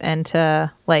things and to,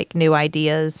 like, new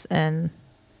ideas and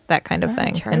that kind of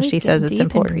thing. And she says it's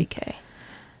important. Pre-K.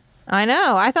 I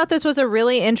know. I thought this was a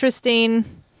really interesting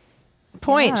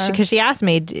point Yeah. because she asked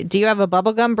me, do you have a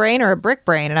bubblegum brain or a brick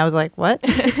brain? And I was like, what?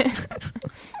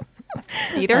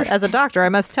 Either. As a doctor, I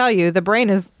must tell you, the brain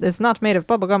is not made of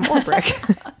bubblegum or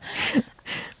brick.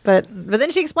 But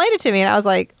then she explained it to me, and I was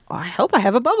like, oh, I hope I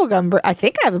have a bubblegum I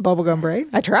think I have a bubblegum brain.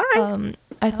 I try.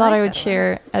 I thought like I would that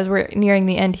share, as we're nearing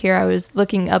the end here, I was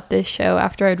looking up this show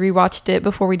after I'd rewatched it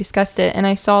before we discussed it, and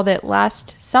I saw that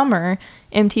last summer,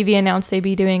 MTV announced they'd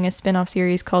be doing a spin-off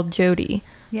series called Jodie.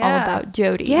 All Yeah. about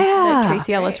Jodie. Yeah. That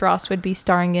Tracy Ellis Right. Ross would be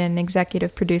starring in,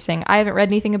 executive producing. I haven't read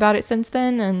anything about it since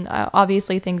then, and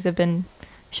obviously things have been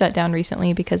shut down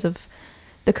recently because of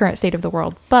the current state of the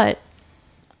world, but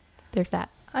there's that.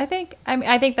 I think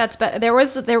that's better. There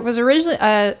was originally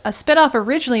a spinoff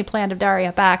originally planned of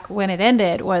Daria back when it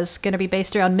ended was going to be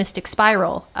based around Mystic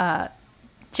Spiral.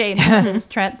 Jane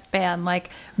Trent band, like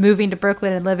moving to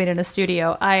Brooklyn and living in a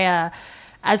studio.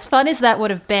 As fun as that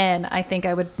would have been, I think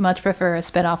I would much prefer a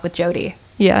spinoff with Jodie.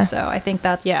 Yeah. So I think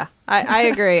that's I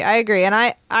agree. I agree. And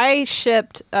I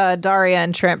shipped Daria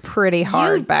and Trent pretty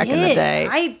hard back in the day.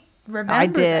 I remember. I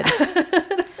did.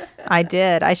 I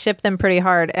did. I shipped them pretty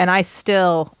hard, and I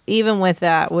still, even with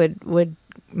that, would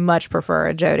much prefer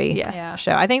a Jodie Yeah.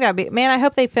 show. I think that'd be, man. I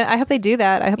hope they do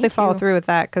that. I hope Me they follow too. through with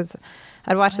that because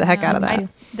I'd watch the heck out of that.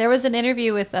 There was an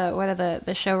interview with one of the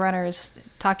showrunners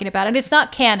talking about it. And it's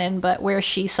not canon, but where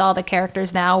she saw the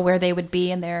characters now, where they would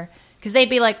be in their, because they'd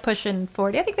be like pushing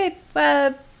 40. I think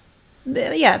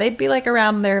they'd be like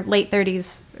around their late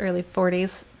 30s, early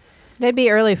 40s. They'd be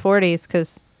early 40s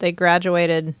because they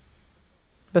graduated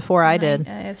before I did.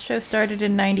 The show started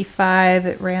in 95.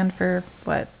 It ran for,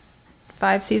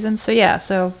 5 seasons? So yeah,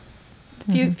 so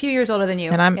few years older than you.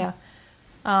 And I'm- yeah.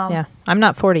 Yeah, I'm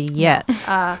not 40 yet.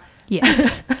 Yeah.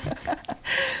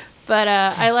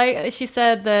 But she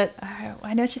said that,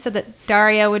 I know she said that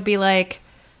Daria would be like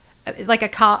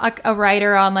a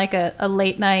writer on like a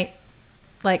late night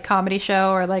like comedy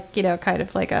show, or like, kind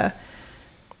of like a,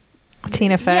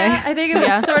 Tina Fey. yeah, I think it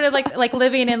was sort of like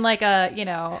living in like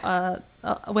a,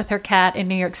 with her cat in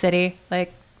New York City,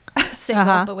 like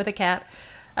single, but with a cat.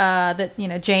 That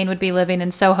Jane would be living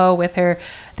in Soho with her.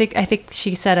 I think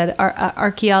she said an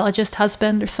archaeologist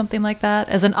husband or something like that,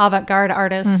 as an avant-garde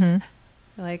artist.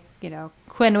 Like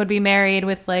Quinn would be married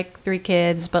with like 3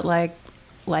 kids, but like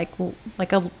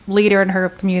a leader in her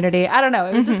community. I don't know.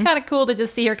 It was just kind of cool to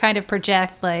just see her kind of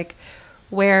project like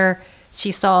where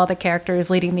she saw the characters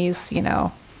leading these,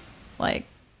 like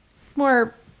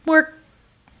more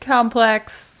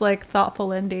complex, like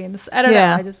thoughtful endings. I don't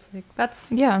know. I just think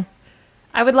that's Yeah.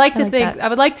 I would like to like think that. I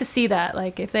would like to see that.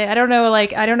 Like if they, I don't know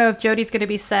if Jodie's going to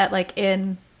be set like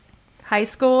in high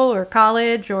school or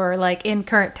college or like in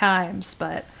current times,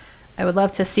 but I would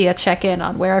love to see a check-in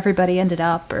on where everybody ended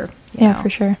up, or you Yeah, know. for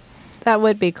sure. That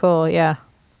would be cool. Yeah.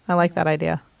 I like that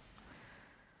idea.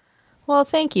 Well,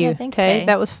 thank you, Yeah, thanks, Tay. Tay.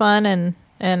 That was fun, and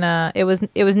it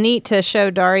was neat to show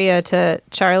Daria to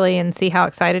Charlie and see how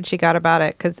excited she got about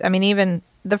it. Because I mean, even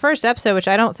the first episode, which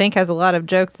I don't think has a lot of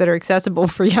jokes that are accessible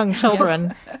for young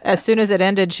children, as soon as it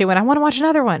ended, she went, "I want to watch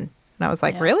another one," and I was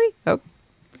like, Yeah. "Really? Oh,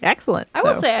 excellent." I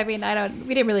will So- say, I mean,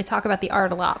 we didn't really talk about the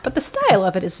art a lot, but the style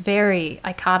of it is very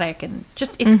iconic and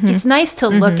just it's nice to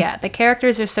look at. The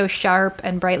characters are so sharp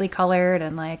and brightly colored,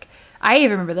 and like I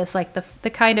even remember this, like the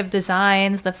kind of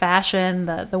designs, the fashion,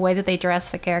 the way that they dress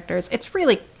the characters. It's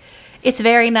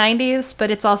very 90s, but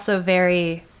it's also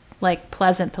very like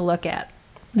pleasant to look at.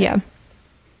 Yeah.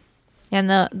 And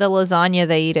the lasagna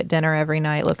they eat at dinner every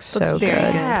night looks so Looks very good.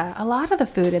 good. Yeah, a lot of the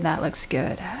food in that looks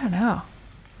good. I don't know.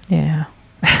 Yeah.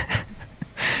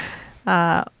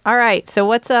 All right. So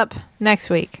what's up next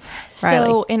week, Riley?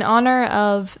 So, in honor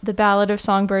of The Ballad of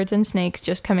Songbirds and Snakes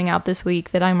just coming out this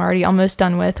week that I'm already almost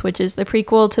done with, which is the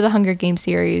prequel to the Hunger Games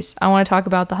series, I want to talk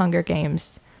about the Hunger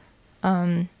Games.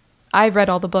 I've read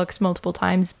all the books multiple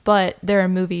times, but there are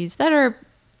movies that are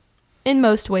in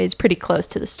most ways pretty close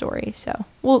to the story. So,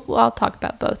 I'll talk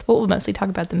about both. We'll mostly talk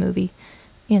about the movie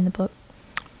and the book.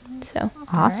 So,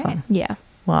 Awesome. All right. yeah.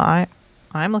 Well,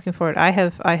 I'm looking forward. I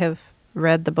have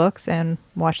read the books and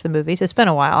watched the movies. It's been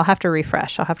a while. I'll have to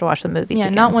refresh. I'll have to watch the movies. Yeah,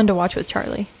 again. not one to watch with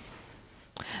Charlie.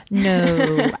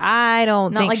 No, I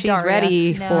don't Not think like she's Daria.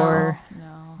 ready No, for.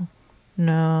 no.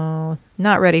 No,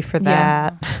 not ready for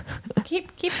Yeah. that.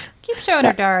 Keep showing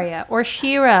her Daria or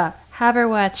She-Ra. Have her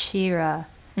watch She-Ra.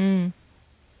 We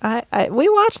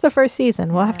watched the first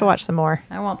season. We'll have to watch some more.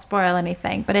 I won't spoil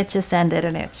anything, but it just ended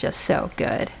and it's just so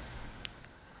good.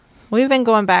 We've been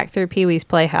going back through Pee Wee's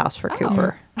Playhouse for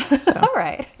Cooper. All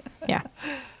right. Yeah,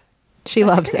 she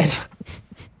loves it.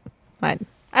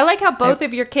 I like how both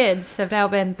of your kids have now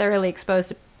been thoroughly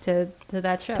exposed to to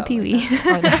that show. To Pee-wee.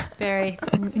 Very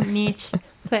niche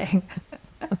thing.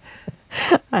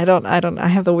 I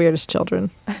have the weirdest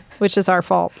children, which is our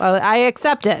fault. I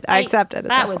accept it. I accept it. It's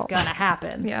That our was fault. going to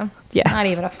happen. Yeah. Yeah. Not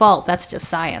even a fault. That's just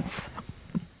science.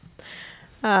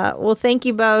 Well, thank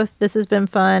you both. This has been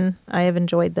fun. I have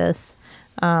enjoyed this.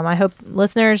 I hope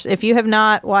listeners, if you have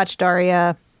not watched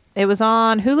Daria, it was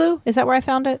on Hulu. Is that where I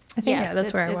found it? I think. Yeah,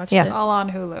 that's where I watched it. All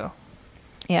on Hulu.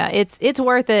 Yeah, it's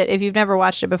worth it if you've never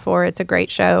watched it before. It's a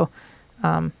great show.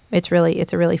 It's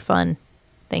a really fun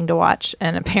thing to watch,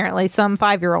 and apparently some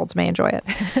 5-year-olds may enjoy it.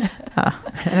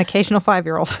 An occasional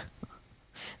 5-year-old.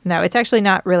 No, it's actually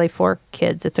not really for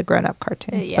kids. It's a grown-up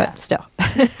cartoon, Yeah. but still.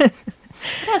 It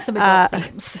has some adult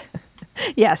themes.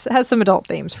 Yes, it has some adult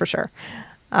themes for sure.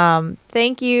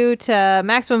 Thank you to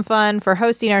Maximum Fun for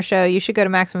hosting our show. You should go to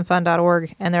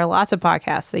MaximumFun.org, and there are lots of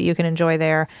podcasts that you can enjoy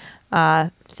there.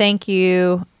 Thank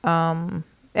you.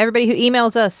 Everybody who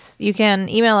emails us, you can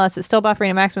email us at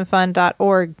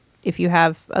stillbuffering@MaximumFun.org if you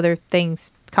have other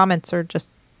things, comments, or just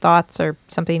thoughts or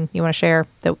something you want to share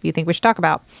that you think we should talk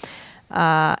about.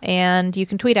 And you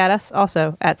can tweet at us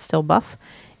also at stillbuff.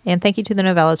 And thank you to the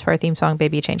Novellas for our theme song,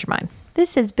 Baby You Change Your Mind.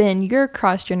 This has been your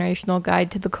cross-generational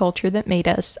guide to the culture that made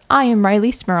us. I am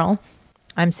Riley Smurl.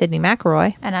 I'm Sydney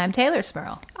McElroy. And I'm Taylor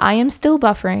Smurl. I am still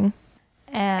buffering.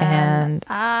 And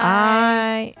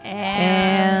I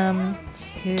am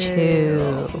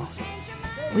too.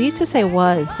 We used to say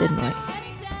was, didn't we?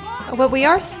 But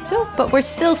we're still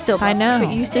I know. But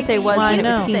you used to say was I when you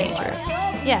know. was teenagers.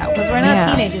 Yeah, because we're not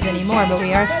Yeah. teenagers anymore, but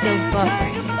we are still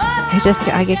buffering.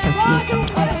 I get confused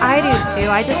sometimes. I do too.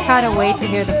 I just kind of wait to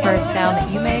hear the first sound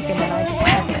that you make, and then I just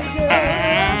have it.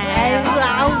 And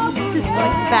I'll just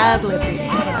like bad lip reading.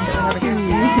 That's what I'm doing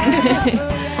over here.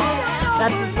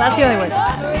 That's the only word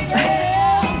that matters.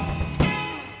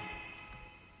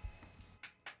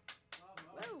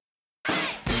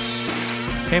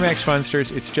 Hey Max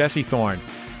Funsters, it's Jesse Thorne.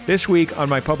 This week on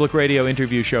my public radio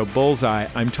interview show Bullseye,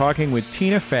 I'm talking with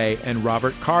Tina Fey and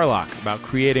Robert Carlock about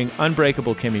creating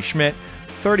Unbreakable Kimmy Schmidt,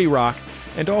 30 Rock,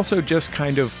 and also just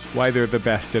kind of why they're the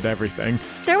best at everything.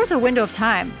 There was a window of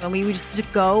time when we used to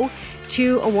go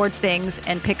to awards things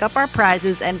and pick up our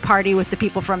prizes and party with the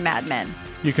people from Mad Men.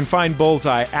 You can find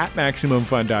Bullseye at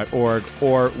MaximumFun.org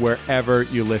or wherever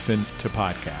you listen to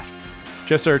podcasts.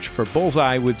 Just search for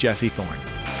Bullseye with Jesse Thorne.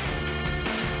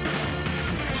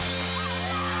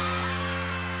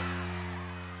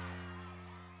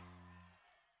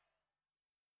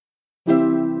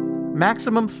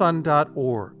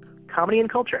 MaximumFun.org. Comedy and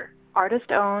culture.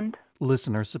 Artist owned.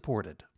 Listener supported.